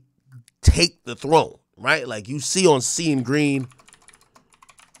basically take the throne, right? Like you see on Seeing Green,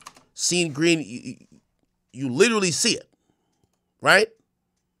 you literally see it, right?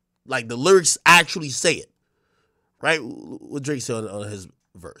 Like the lyrics actually say it, right? What Drake said on his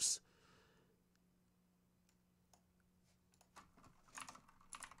verse.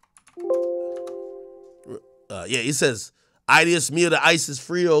 He says, "Ay Dios mío, the ice is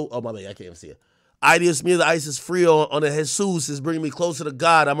frio." Oh, my bad, I can't even see it. "Ay Dios mío, the ice is frio on the Jesus is bringing me closer to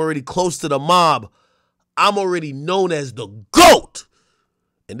God. I'm already close to the mob. I'm already known as the GOAT."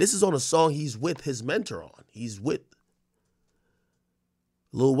 And this is on a song he's with his mentor on. He's with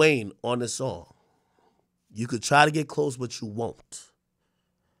Lil Wayne on this song. You could try to get close, but you won't.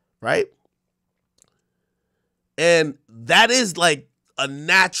 Right? And that is like a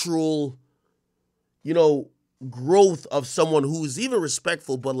natural, growth of someone who's even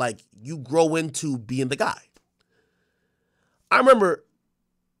respectful, but like you grow into being the guy. I remember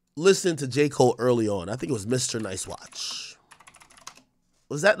listening to J. Cole early on. I think it was Mr. Nice Watch.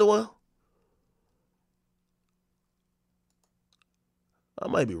 Was that the one? I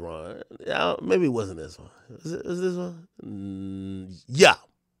might be wrong. Yeah, maybe it wasn't this one. Is it this one? Yeah.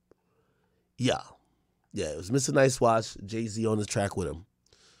 It was Mr. Nice Watch, Jay-Z on the track with him.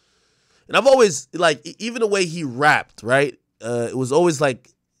 And I've always, like, even the way he rapped, right? It was always like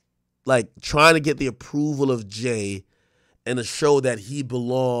trying to get the approval of Jay and to show that he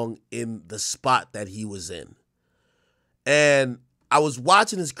belonged in the spot that he was in. And I was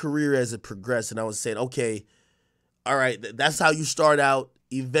watching his career as it progressed, and I was saying, okay, all right, that's how you start out.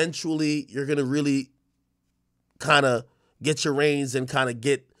 Eventually, you're going to really kind of get your reins and kind of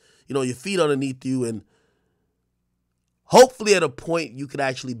get, your feet underneath you. And hopefully at a point you could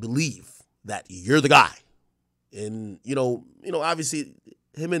actually believe that you're the guy. And, obviously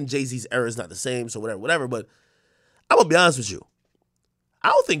him and Jay-Z's era is not the same, so whatever. But I'm going to be honest with you. I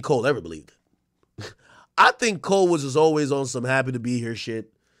don't think Cole ever believed it. I think Cole was just always on some happy to be here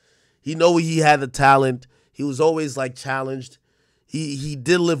shit. He know he had the talent. He was always like challenged. He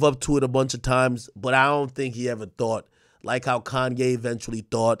did live up to it a bunch of times, but I don't think he ever thought, like how Kanye eventually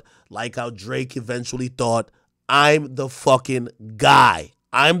thought, like how Drake eventually thought, I'm the fucking guy.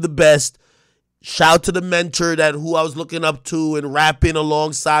 I'm the best. Shout to the mentor who I was looking up to and rapping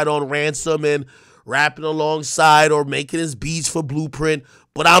alongside on Ransom and rapping alongside or making his beats for Blueprint,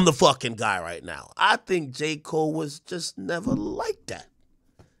 but I'm the fucking guy right now. I think J. Cole was just never like that.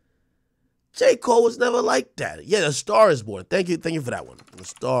 J. Cole was never like that. Yeah, The Star is Born. Thank you for that one. The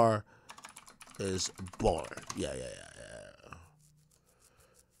Star is Born. Yeah.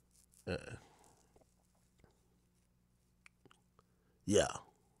 Yeah.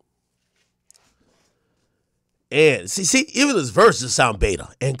 And see, even this verse just sound beta.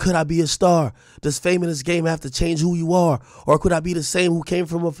 And could I be a star? Does fame in this game have to change who you are? Or could I be the same who came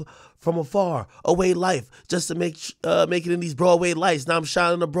from afar, away life, just to make it in these Broadway lights? Now I'm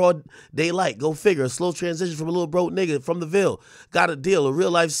shining a broad daylight. Go figure. A slow transition from a little broke nigga from the Ville. Got a deal, a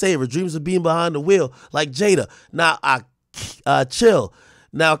real life saver. Dreams of being behind the wheel, like Jada. Now I chill.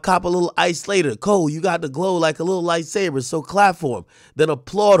 Now cop a little ice later. Cole, you got the glow like a little lightsaber, so clap for him. Then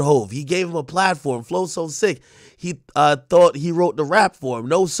applaud Hove. He gave him a platform. Flow so sick, he thought he wrote the rap for him.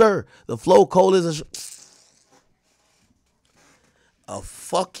 No, sir. The flow Cole is a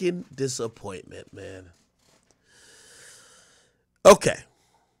fucking disappointment, man. Okay.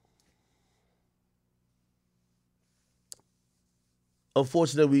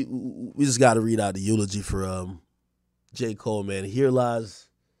 Unfortunately, we just got to read out the eulogy for J. Cole, man. Here lies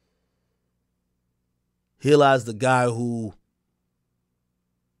the guy who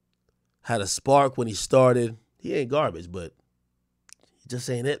had a spark when he started. He ain't garbage, but he just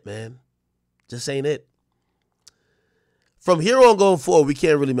ain't it, man. Just ain't it. From here on going forward, we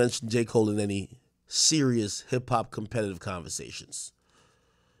can't really mention J. Cole in any serious hip-hop competitive conversations.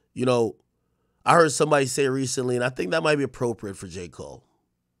 You know, I heard somebody say recently, and I think that might be appropriate for J. Cole,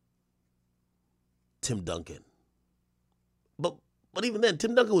 Tim Duncan. But even then,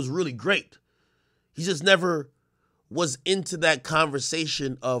 Tim Duncan was really great. He just never was into that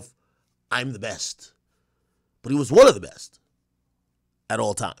conversation of, I'm the best. But he was one of the best at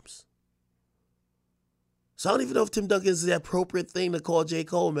all times. So I don't even know if Tim Duncan is the appropriate thing to call J.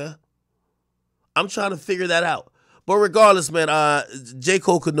 Cole, man. I'm trying to figure that out. But regardless, man, J.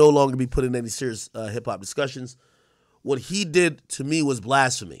 Cole could no longer be put in any serious hip-hop discussions. What he did to me was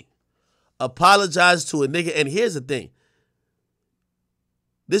blasphemy. Apologize to a nigga. And here's the thing.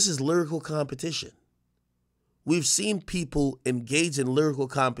 This is lyrical competition. We've seen people engage in lyrical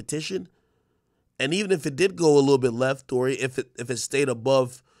competition, and even if it did go a little bit left, or if it stayed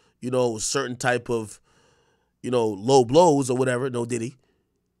above, certain type of, low blows or whatever, no diddy,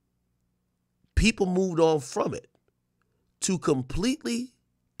 people moved on from it. To completely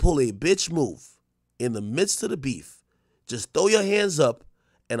pull a bitch move in the midst of the beef, just throw your hands up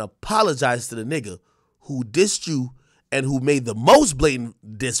and apologize to the nigga who dissed you and who made the most blatant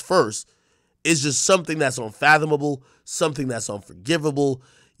diss first, is just something that's unfathomable, something that's unforgivable.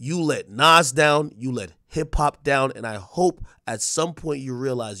 You let Nas down, you let hip-hop down, and I hope at some point you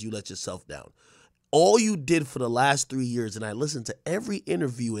realize you let yourself down. All you did for the last 3 years, and I listened to every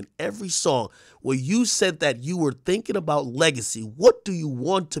interview and every song where you said that you were thinking about legacy. What do you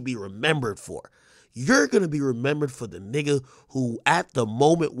want to be remembered for? You're going to be remembered for the nigga who, at the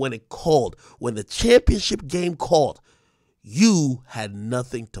moment when it called, when the championship game called, you had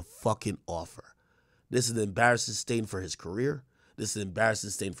nothing to fucking offer. This is an embarrassing stain for his career. This is an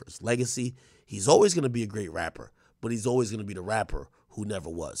embarrassing stain for his legacy. He's always going to be a great rapper, but he's always going to be the rapper who never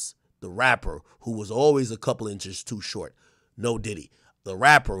was. The rapper who was always a couple inches too short. No Diddy. The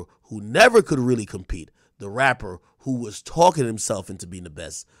rapper who never could really compete. The rapper who was talking himself into being the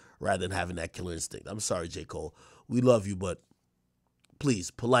best rather than having that killer instinct. I'm sorry, J. Cole. We love you, but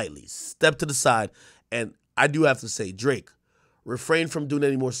please, politely, step to the side. And I do have to say, Drake, refrain from doing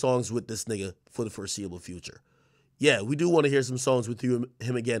any more songs with this nigga for the foreseeable future. Yeah, we do want to hear some songs with you and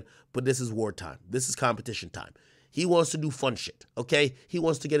him again, but this is wartime. This is competition time. He wants to do fun shit, okay? He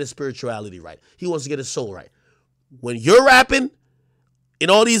wants to get his spirituality right. He wants to get his soul right. When you're rapping in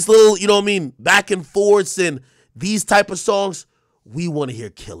all these little, back and forths and these type of songs, we want to hear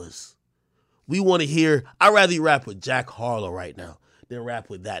killers. We want to hear, I'd rather you rap with Jack Harlow right now than rap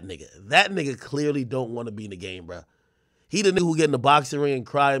with that nigga. That nigga clearly don't want to be in the game, bro. He the nigga who get in the boxing ring and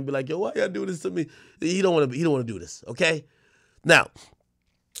cry and be like, yo, why y'all do this to me? He don't want to do this, okay? Now,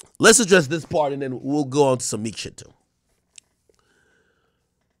 let's address this part and then we'll go on to some Meek shit too.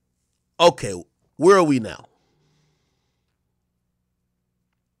 Okay, where are we now?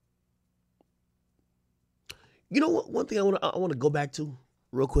 You know what? One thing I want to go back to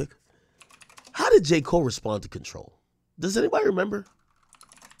real quick. How did J. Cole respond to Control? Does anybody remember?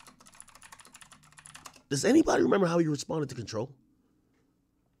 Does anybody remember how he responded to Control?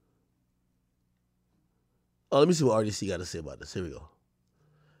 Oh, let me see what RDC got to say about this. Here we go.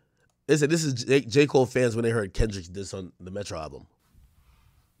 They said this is J. Cole fans when they heard Kendrick diss on the Metro album.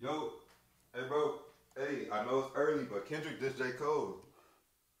 Yo, hey bro, hey, I know it's early, but Kendrick dissed J. Cole.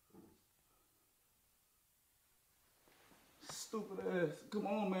 Stupid ass. Come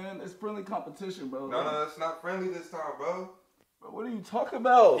on, man. It's friendly competition, bro. No, it's not friendly this time, bro. Bro, what are you talking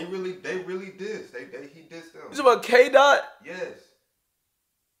about? They really dissed. He dissed them. You talking about K-Dot? Yes.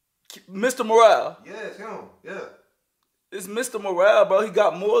 Mr. Morale? Yes, him. Yeah. It's Mr. Morale, bro. He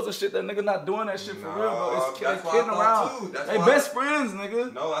got morals and shit. That nigga not doing that shit for real, bro. It's kidding around. They best friends,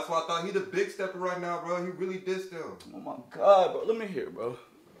 nigga. No, that's why I thought he the big stepper right now, bro. He really dissed them. Oh my God, bro. Let me hear, bro.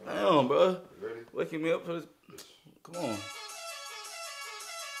 Damn, bro. You ready? Waking me up for this. Come on.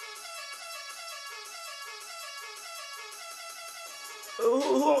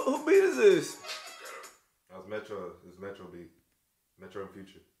 Who beat is this? That was Metro. It's Metro beat. Metro and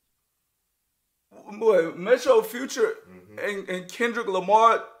Future. Boy, Metro Future and Kendrick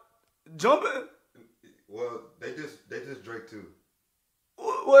Lamar jumping. Well, they just Drake too.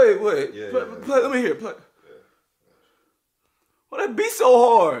 Wait. Yeah, play, let me hear. Play. Yeah. Well, that beat so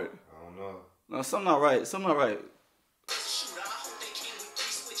hard. I don't know. No, something not right.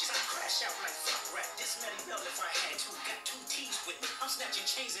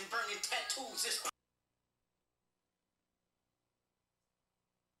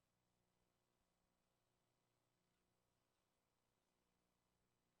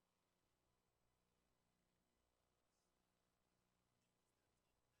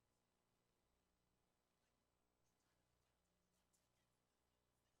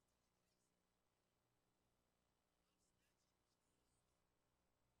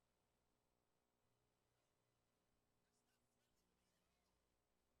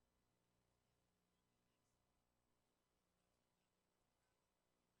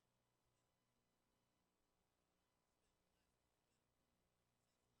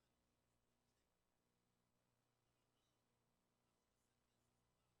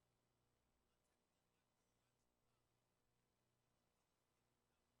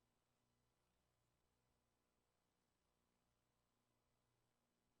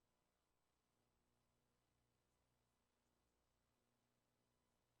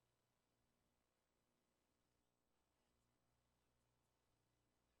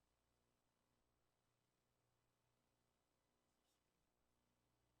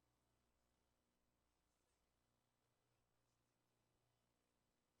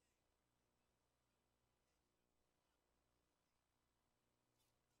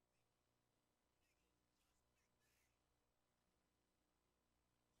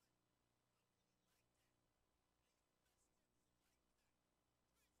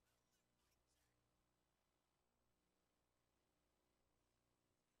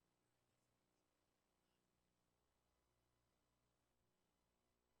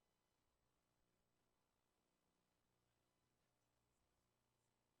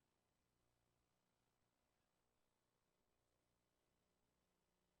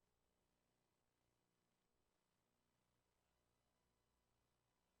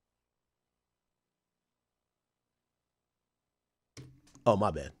 Oh,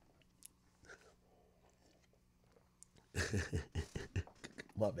 my bad.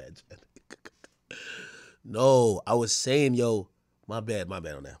 My bad, Jen. No, I was saying, yo, my bad on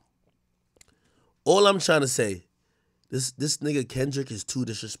that. All I'm trying to say, this nigga Kendrick is too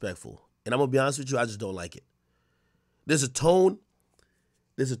disrespectful. And I'm going to be honest with you, I just don't like it. There's a tone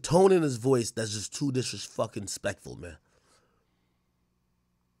in his voice that's just too disrespectful, man.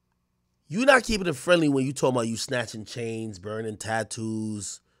 You not keeping it friendly when you talking about you snatching chains, burning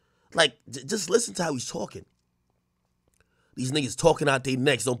tattoos. Like, just listen to how he's talking. These niggas talking out their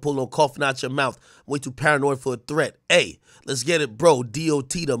necks. Don't pull no coffin out your mouth. I'm way too paranoid for a threat. Hey, let's get it, bro. DOT,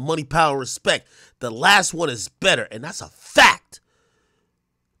 the money, power, and respect. The last one is better, and that's a fact.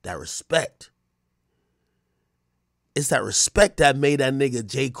 That respect. It's that respect that made that nigga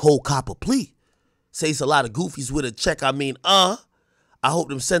J. Cole cop a plea. Say it's a lot of goofies with a check. I mean, I hope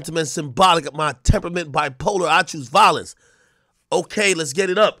them sentiments symbolic of my temperament bipolar. I choose violence. Okay, let's get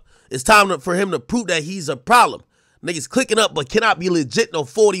it up. It's time for him to prove that he's a problem. Niggas clicking up but cannot be legit no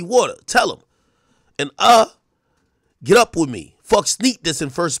 40 water. Tell him. And get up with me. Fuck sneak this in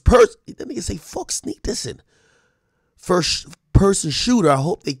first person. That nigga say fuck sneak this in. First person shooter. I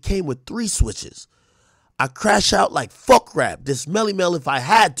hope they came with 3 switches. I crash out like fuck rap. This Melly Mel if I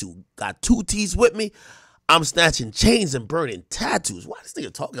had to. Got 2 T's with me. I'm snatching chains and burning tattoos. Why this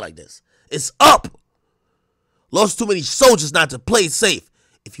nigga talking like this? It's up. Lost too many soldiers not to play safe.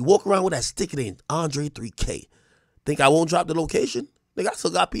 If you walk around with that stick, it ain't Andre 3K. Think I won't drop the location? Nigga, I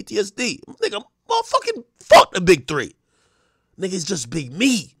still got PTSD. Nigga, motherfucking fuck the big 3. Nigga, it's just big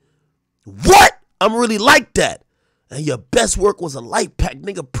me. What? I'm really like that. And your best work was a light pack.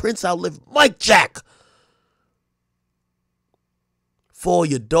 Nigga, Prince outlived Mike Jack. For all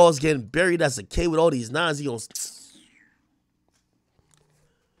your dogs getting buried as a K with all these nines, he gonna...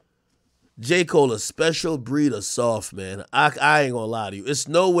 J. Cole, a special breed of soft, man. I ain't gonna lie to you. It's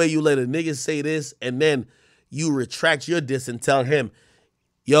no way you let a nigga say this and then you retract your diss and tell him,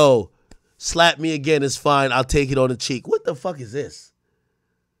 yo, slap me again, it's fine, I'll take it on the cheek. What the fuck is this?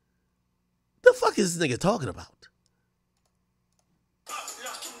 The fuck is this nigga talking about?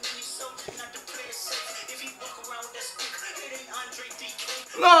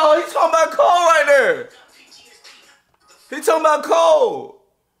 No, he's talking about Cole right there. He talking about Cole.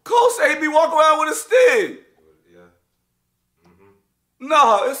 Cole say he be walking around with a stick. Yeah.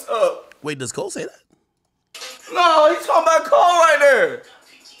 No, it's up. Wait, does Cole say that? No, he talking about Cole right there.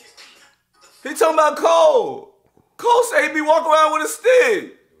 He talking about Cole. Cole say he be walking around with a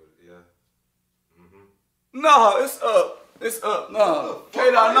stick. Yeah. No, it's up. It's up. No.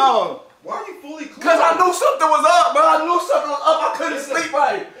 K-Dot, no. Why are you fully clear? Because I knew something was up, bro. I knew something was up. I couldn't sleep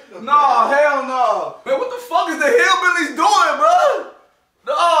right. No, hell no. Man, what the fuck is the Hillbillies doing, bro?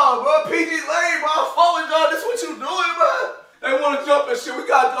 No, bro. PG Lane, bro. I fuck with y'all. This what you doing, bro? They want to jump and shit. We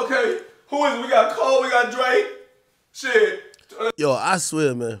got, okay. Who is it? We got Cole. We got Drake. Shit. Yo, I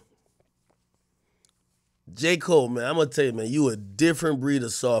swear, man. J. Cole, man, I'm going to tell you, man, you a different breed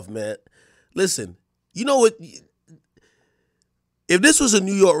of soft, man. Listen, you know what? If this was a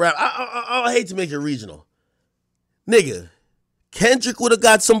New York rap, I hate to make it regional. Nigga, Kendrick would have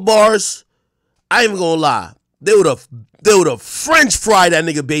got some bars. I ain't even gonna lie. They would have French fried that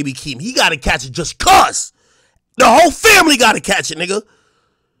nigga Baby Keem. He gotta catch it just cuz. The whole family gotta catch it, nigga.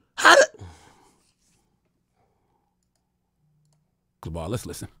 How the... Let's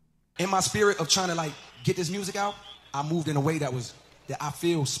listen. In my spirit of trying to like get this music out, I moved in a way that I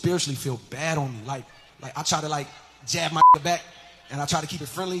feel spiritually feel bad on me. Like I try to like jab my back and I try to keep it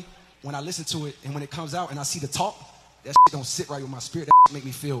friendly. When I listen to it and when it comes out and I see the talk, that shit don't sit right with my spirit. That shit make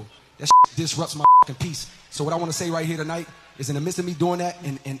me feel, that shit disrupts my fucking peace. So what I want to say right here tonight is in the midst of me doing that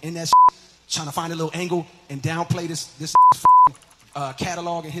and in that shit, trying to find a little angle and downplay this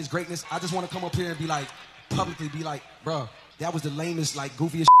catalog and his greatness, I just want to come up here and be like, publicly be like, bruh, that was the lamest, like,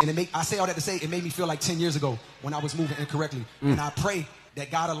 goofiest shit. And I say all that to say, it made me feel like 10 years ago when I was moving incorrectly. And I pray that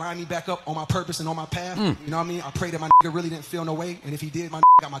God aligned me back up on my purpose and on my path. You know what I mean? I pray that my nigga really didn't feel no way. And if he did, my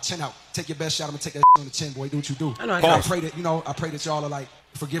nigga got my chin out. Take your best shot. I'm gonna take that on the chin, boy. Do what you do. I pray that, I pray that y'all are like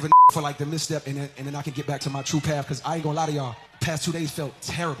forgiving for like the misstep and then I can get back to my true path. Cause I ain't gonna lie to y'all. Past 2 days felt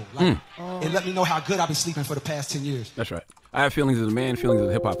terrible. Like, it let me know how good I've been sleeping for the past 10 years. That's right. I have feelings as a man, feelings as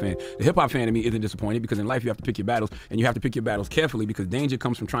a hip-hop fan. The hip-hop fan in me isn't disappointed because in life you have to pick your battles, and you have to pick your battles carefully because danger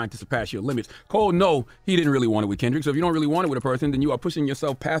comes from trying to surpass your limits. Cole, no, he didn't really want it with Kendrick, so if you don't really want it with a person, then you are pushing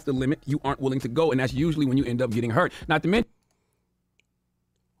yourself past the limit you aren't willing to go, and that's usually when you end up getting hurt. Not to mention...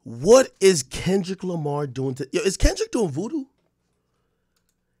 What is Kendrick Lamar doing to... Yo, is Kendrick doing voodoo?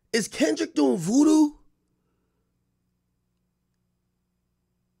 Is Kendrick doing voodoo?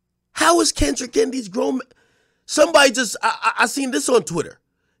 How is Kendrick getting these grown men? Somebody just, I seen this on Twitter.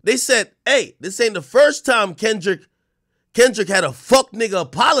 They said, hey, this ain't the first time Kendrick had a fuck nigga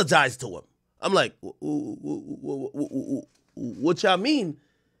apologize to him. I'm like, what y'all mean?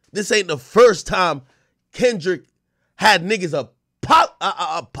 This ain't the first time Kendrick had niggas apologize.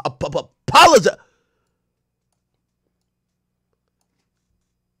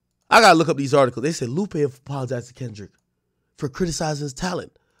 I gotta look up these articles. They said Lupe apologized to Kendrick for criticizing his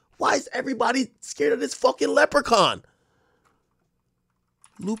talent. Why is everybody scared of this fucking leprechaun?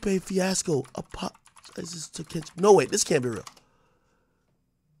 Lupe Fiasco apologizes to Kendrick. No, wait, this can't be real.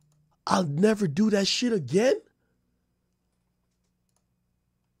 I'll never do that shit again?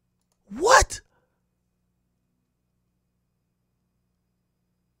 What?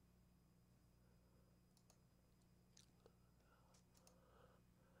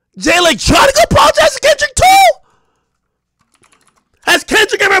 Jay Electronica apologized to Kendrick too? Has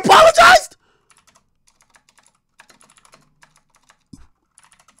Kendrick ever apologized?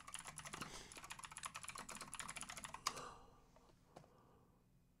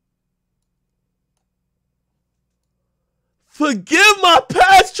 Forgive my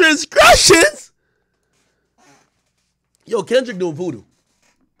past transgressions. Yo, Kendrick doing voodoo.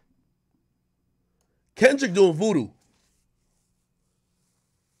 Kendrick doing voodoo.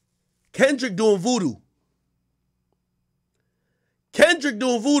 Kendrick doing voodoo. Kendrick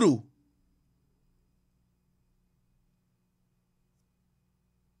doing voodoo.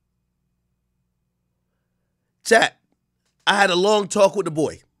 Chat, I had a long talk with the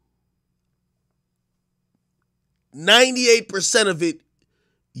boy. 98% of it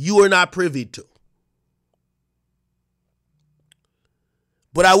you are not privy to.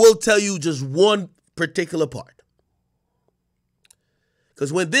 But I will tell you just one particular part.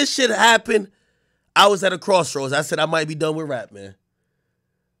 Because when this shit happened, I was at a crossroads. I said I might be done with rap, man.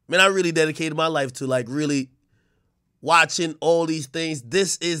 Man, I really dedicated my life to like really watching all these things.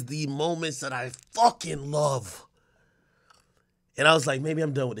 This is the moments that I fucking love. And I was like, maybe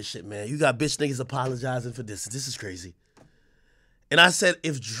I'm done with this shit, man. You got bitch niggas apologizing for this. This is crazy. And I said,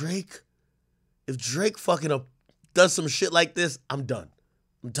 if Drake fucking does some shit like this, I'm done.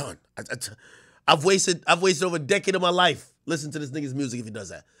 I'm done. I've wasted over a decade of my life listening to this nigga's music if he does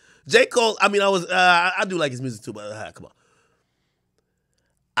that. J. Cole, I mean, I do like his music too, but come on.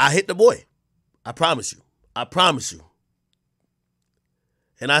 I hit the boy. I promise you. I promise you.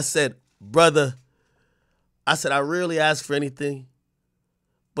 And I said, brother, I said, I rarely ask for anything,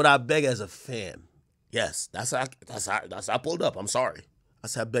 but I beg as a fan. Yes, that's how I pulled up. I'm sorry. I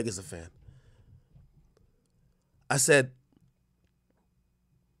said, I beg as a fan. I said,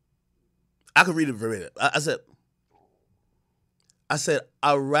 I could read it verbatim. I said,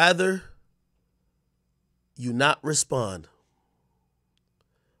 I'd rather you not respond,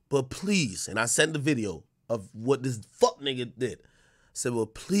 but please, and I sent the video of what this fuck nigga did. I said, well,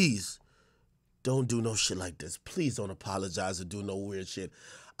 please don't do no shit like this. Please don't apologize or do no weird shit.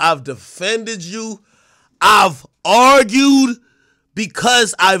 I've defended you. I've argued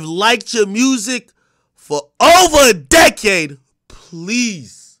because I've liked your music for over a decade.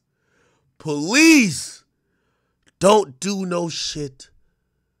 Please, please don't do no shit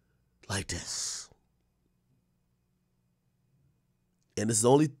like this. And it's the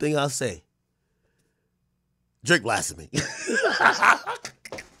only thing I'll say. Drake blasted me.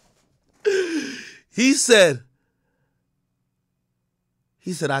 He said,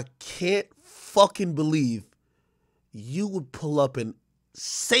 I can't fucking believe you would pull up and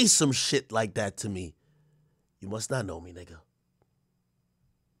say some shit like that to me. You must not know me, nigga.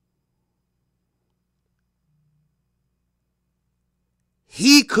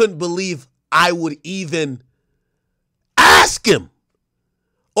 He couldn't believe I would even ask him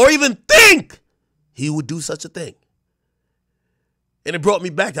or even think he would do such a thing. And it brought me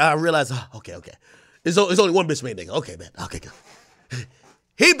back to how I realized, okay. It's only one bitch made nigga. Okay, man. Okay, good.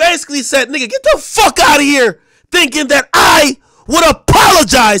 He basically said, nigga, get the fuck out of here thinking that I would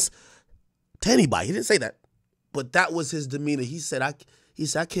apologize to anybody. He didn't say that. But that was his demeanor. He said, I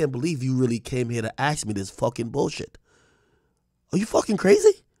can't believe you really came here to ask me this fucking bullshit. Are you fucking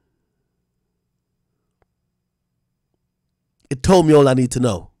crazy? It told me all I need to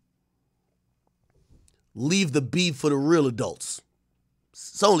know. Leave the beef for the real adults.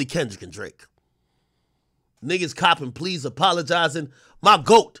 It's only Kendrick and Drake. Niggas copping pleas, apologizing. My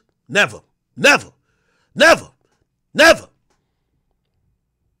GOAT. Never.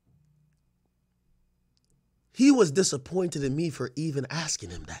 He was disappointed in me for even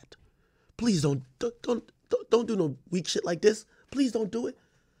asking him that. Please don't do no weak shit like this. Please don't do it.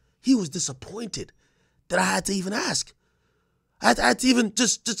 He was disappointed that I had to even ask. I had to even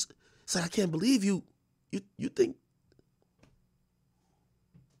just say, I can't believe you think.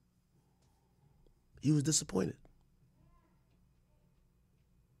 He was disappointed.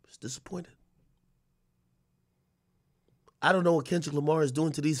 He was disappointed. I don't know what Kendrick Lamar is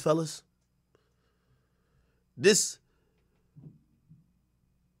doing to these fellas.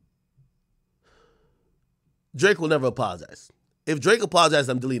 Drake will never apologize. If Drake apologizes,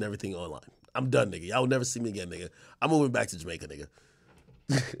 I'm deleting everything online. I'm done, nigga. Y'all will never see me again, nigga. I'm moving back to Jamaica, nigga.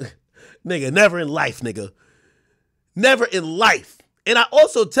 Nigga, never in life, nigga. Never in life. And I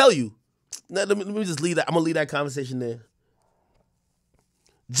also tell you, let me just leave that. I'm going to leave that conversation there.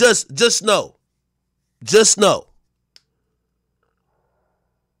 Just know.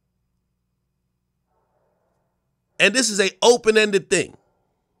 And this is an open-ended thing.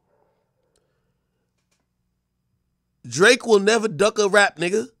 Drake will never duck a rap,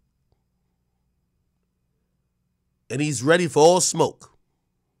 nigga. And he's ready for all smoke.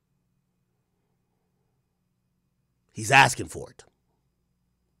 He's asking for it.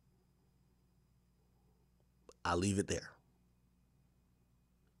 I'll leave it there.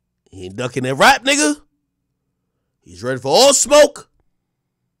 He ain't ducking that rap, nigga. He's ready for all smoke.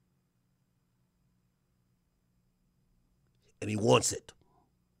 And he wants it.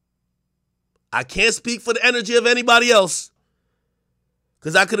 I can't speak for the energy of anybody else.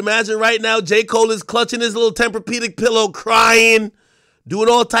 Because I could imagine right now J. Cole is clutching his little Tempur-Pedic pillow, crying, doing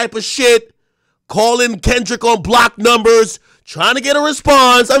all type of shit, calling Kendrick on block numbers, trying to get a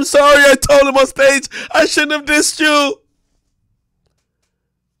response. I'm sorry, I told him on stage I shouldn't have dissed you.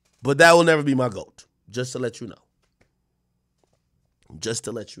 But that will never be my GOAT. Just to let you know. Just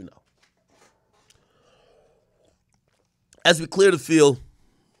to let you know. As we clear the field,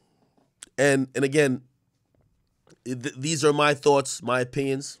 and again, these are my thoughts, my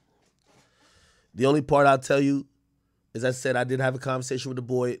opinions. The only part I'll tell you, as I said, I did have a conversation with the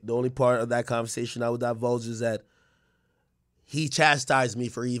boy. The only part of that conversation I would divulge is that he chastised me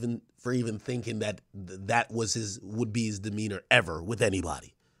for even thinking that would be his demeanor ever with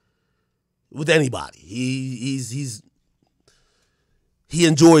anybody. With anybody. He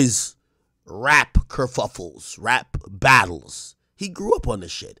enjoys rap kerfuffles, rap battles. He grew up on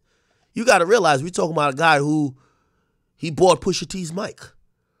this shit. You got to realize we're talking about a guy who he bought Pusha T's mic.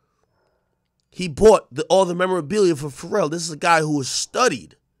 He bought all the memorabilia for Pharrell. This is a guy who was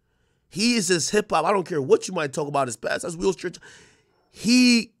studied. He is his hip hop. I don't care what you might talk about his past. That's Will Street.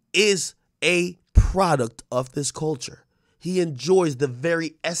 He is a product of this culture. He enjoys the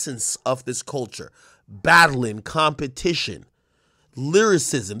very essence of this culture. Battling, competition,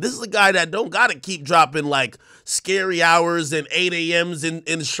 lyricism. This is a guy that don't got to keep dropping like Scary Hours and 8 a.m.s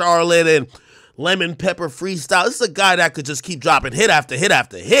in Charlotte and Lemon Pepper Freestyle. This is a guy that could just keep dropping hit after hit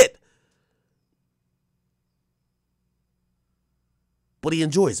after hit. But he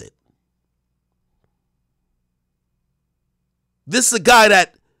enjoys it. This is a guy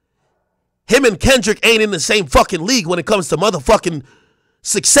that him and Kendrick ain't in the same fucking league when it comes to motherfucking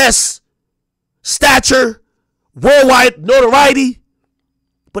success, stature, worldwide notoriety.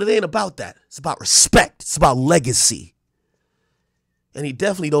 But it ain't about that. It's about respect. It's about legacy. And he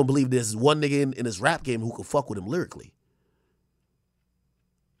definitely don't believe there's one nigga in his rap game who could fuck with him lyrically.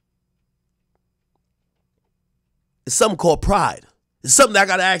 It's something called pride. It's something that I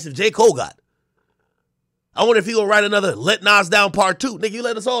got to ask if J. Cole got. I wonder if he gonna write another Let Nas Down Part 2. Nigga, you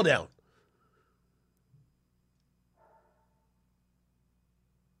let us all down.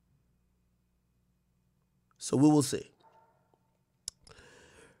 So we will see.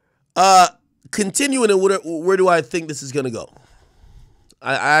 Continuing, where do I think this is going to go?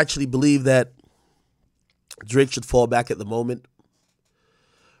 I actually believe that Drake should fall back at the moment.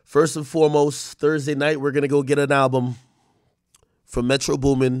 First and foremost, Thursday night, we're going to go get an album from Metro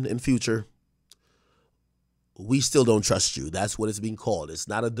Boomin and Future. We Still Don't Trust You. That's what it's being called. It's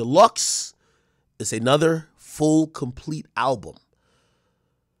not a deluxe. It's another full, complete album.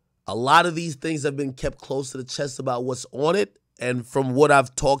 A lot of these things have been kept close to the chest about what's on it. And from what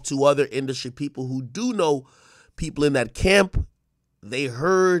I've talked to other industry people who do know people in that camp, they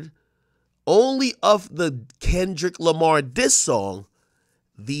heard only of the Kendrick Lamar diss song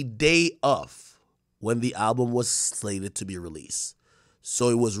the day of when the album was slated to be released. So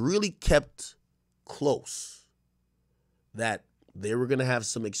it was really kept close that they were going to have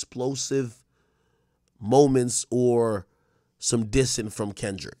some explosive moments or some dissing from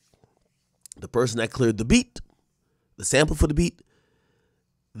Kendrick. The person that cleared the beat, the sample for the beat,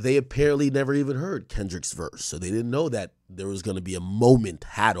 they apparently never even heard Kendrick's verse. So they didn't know that there was going to be a moment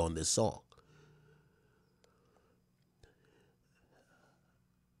had on this song.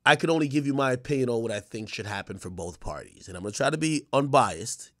 I can only give you my opinion on what I think should happen for both parties. And I'm going to try to be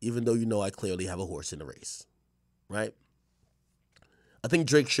unbiased, even though you know I clearly have a horse in the race. Right? I think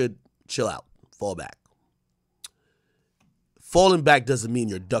Drake should chill out, fall back. Falling back doesn't mean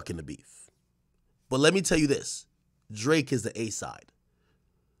you're ducking the beef. But let me tell you this. Drake is the A side.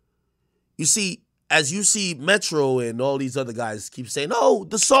 You see, as you see Metro and all these other guys keep saying, oh,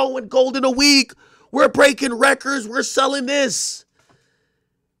 the song went gold in a week. We're breaking records. We're selling this.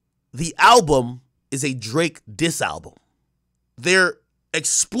 The album is a Drake diss album. They're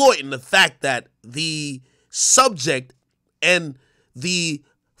exploiting the fact that the subject and the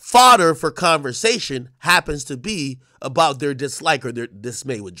fodder for conversation happens to be about their dislike or their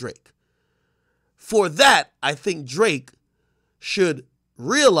dismay with Drake. For that, I think Drake should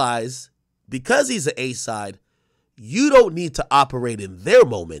realize, because he's an A-side, you don't need to operate in their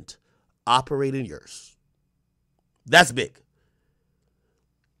moment, operate in yours. That's big.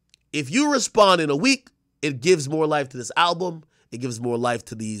 If you respond in a week, it gives more life to this album. It gives more life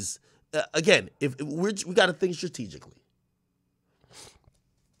to these. Again, we got to think strategically.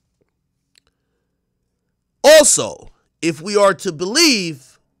 Also, if we are to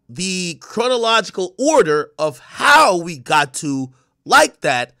believe the chronological order of how we got to like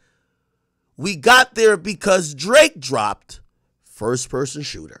that, we got there because Drake dropped First Person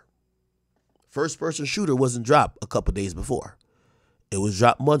Shooter. First Person Shooter wasn't dropped a couple days before. It was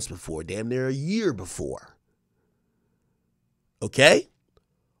dropped months before, damn near a year before. Okay?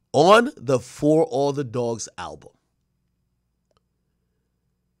 On the For All the Dogs album.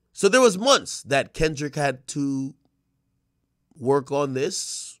 So there was months that Kendrick had to work on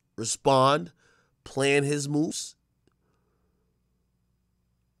this, respond, plan his moves.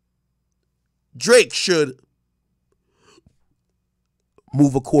 Drake should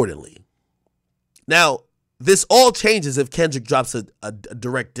move accordingly. Now, this all changes if Kendrick drops a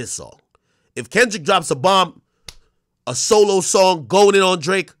direct diss song. If Kendrick drops a bomb, a solo song going in on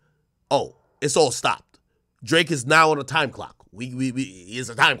Drake, oh, it's all stopped. Drake is now on a time clock. He is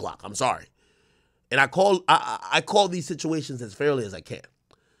a time clock. I'm sorry. And I call these situations as fairly as I can.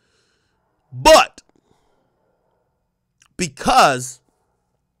 But because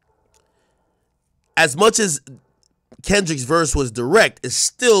as much as Kendrick's verse was direct, it's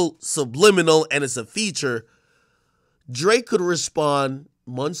still subliminal and it's a feature, Drake could respond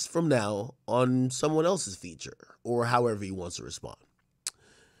months from now on someone else's feature or however he wants to respond.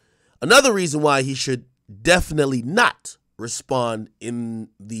 Another reason why he should definitely not respond in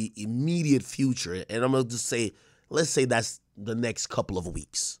the immediate future, and I'm going to just say, let's say that's the next couple of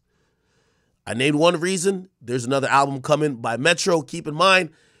weeks. I named one reason. There's another album coming by Metro. Keep in mind,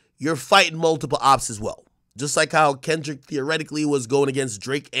 you're fighting multiple ops as well. Just like how Kendrick theoretically was going against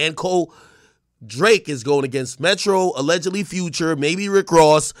Drake and Cole, Drake is going against Metro, allegedly Future, maybe Rick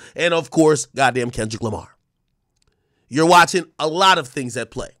Ross, and of course, goddamn Kendrick Lamar. You're watching a lot of things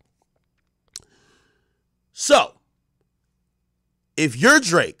at play. So, if you're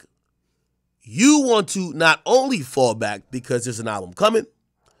Drake, you want to not only fall back because there's an album coming,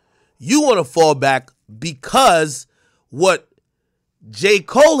 you want to fall back because what J.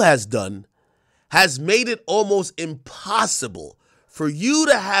 Cole has done has made it almost impossible for you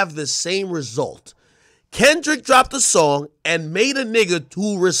to have the same result. Kendrick dropped a song and made a nigga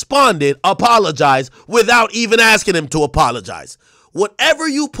who responded apologize without even asking him to apologize. Whatever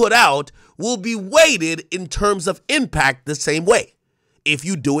you put out will be weighted in terms of impact the same way if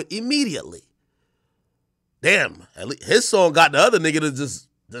you do it immediately. Damn, at least his song got the other nigga to just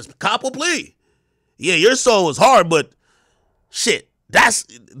cop a plea. Yeah, your song was hard, but shit, that's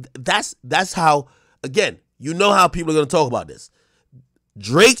how, again, you know how people are going to talk about this.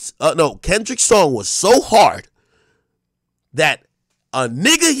 Kendrick's song was so hard that a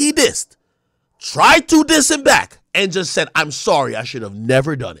nigga he dissed tried to diss him back and just said, I'm sorry, I should have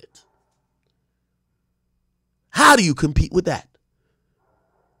never done it. How do you compete with that?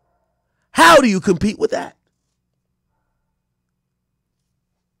 How do you compete with that?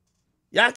 Y'all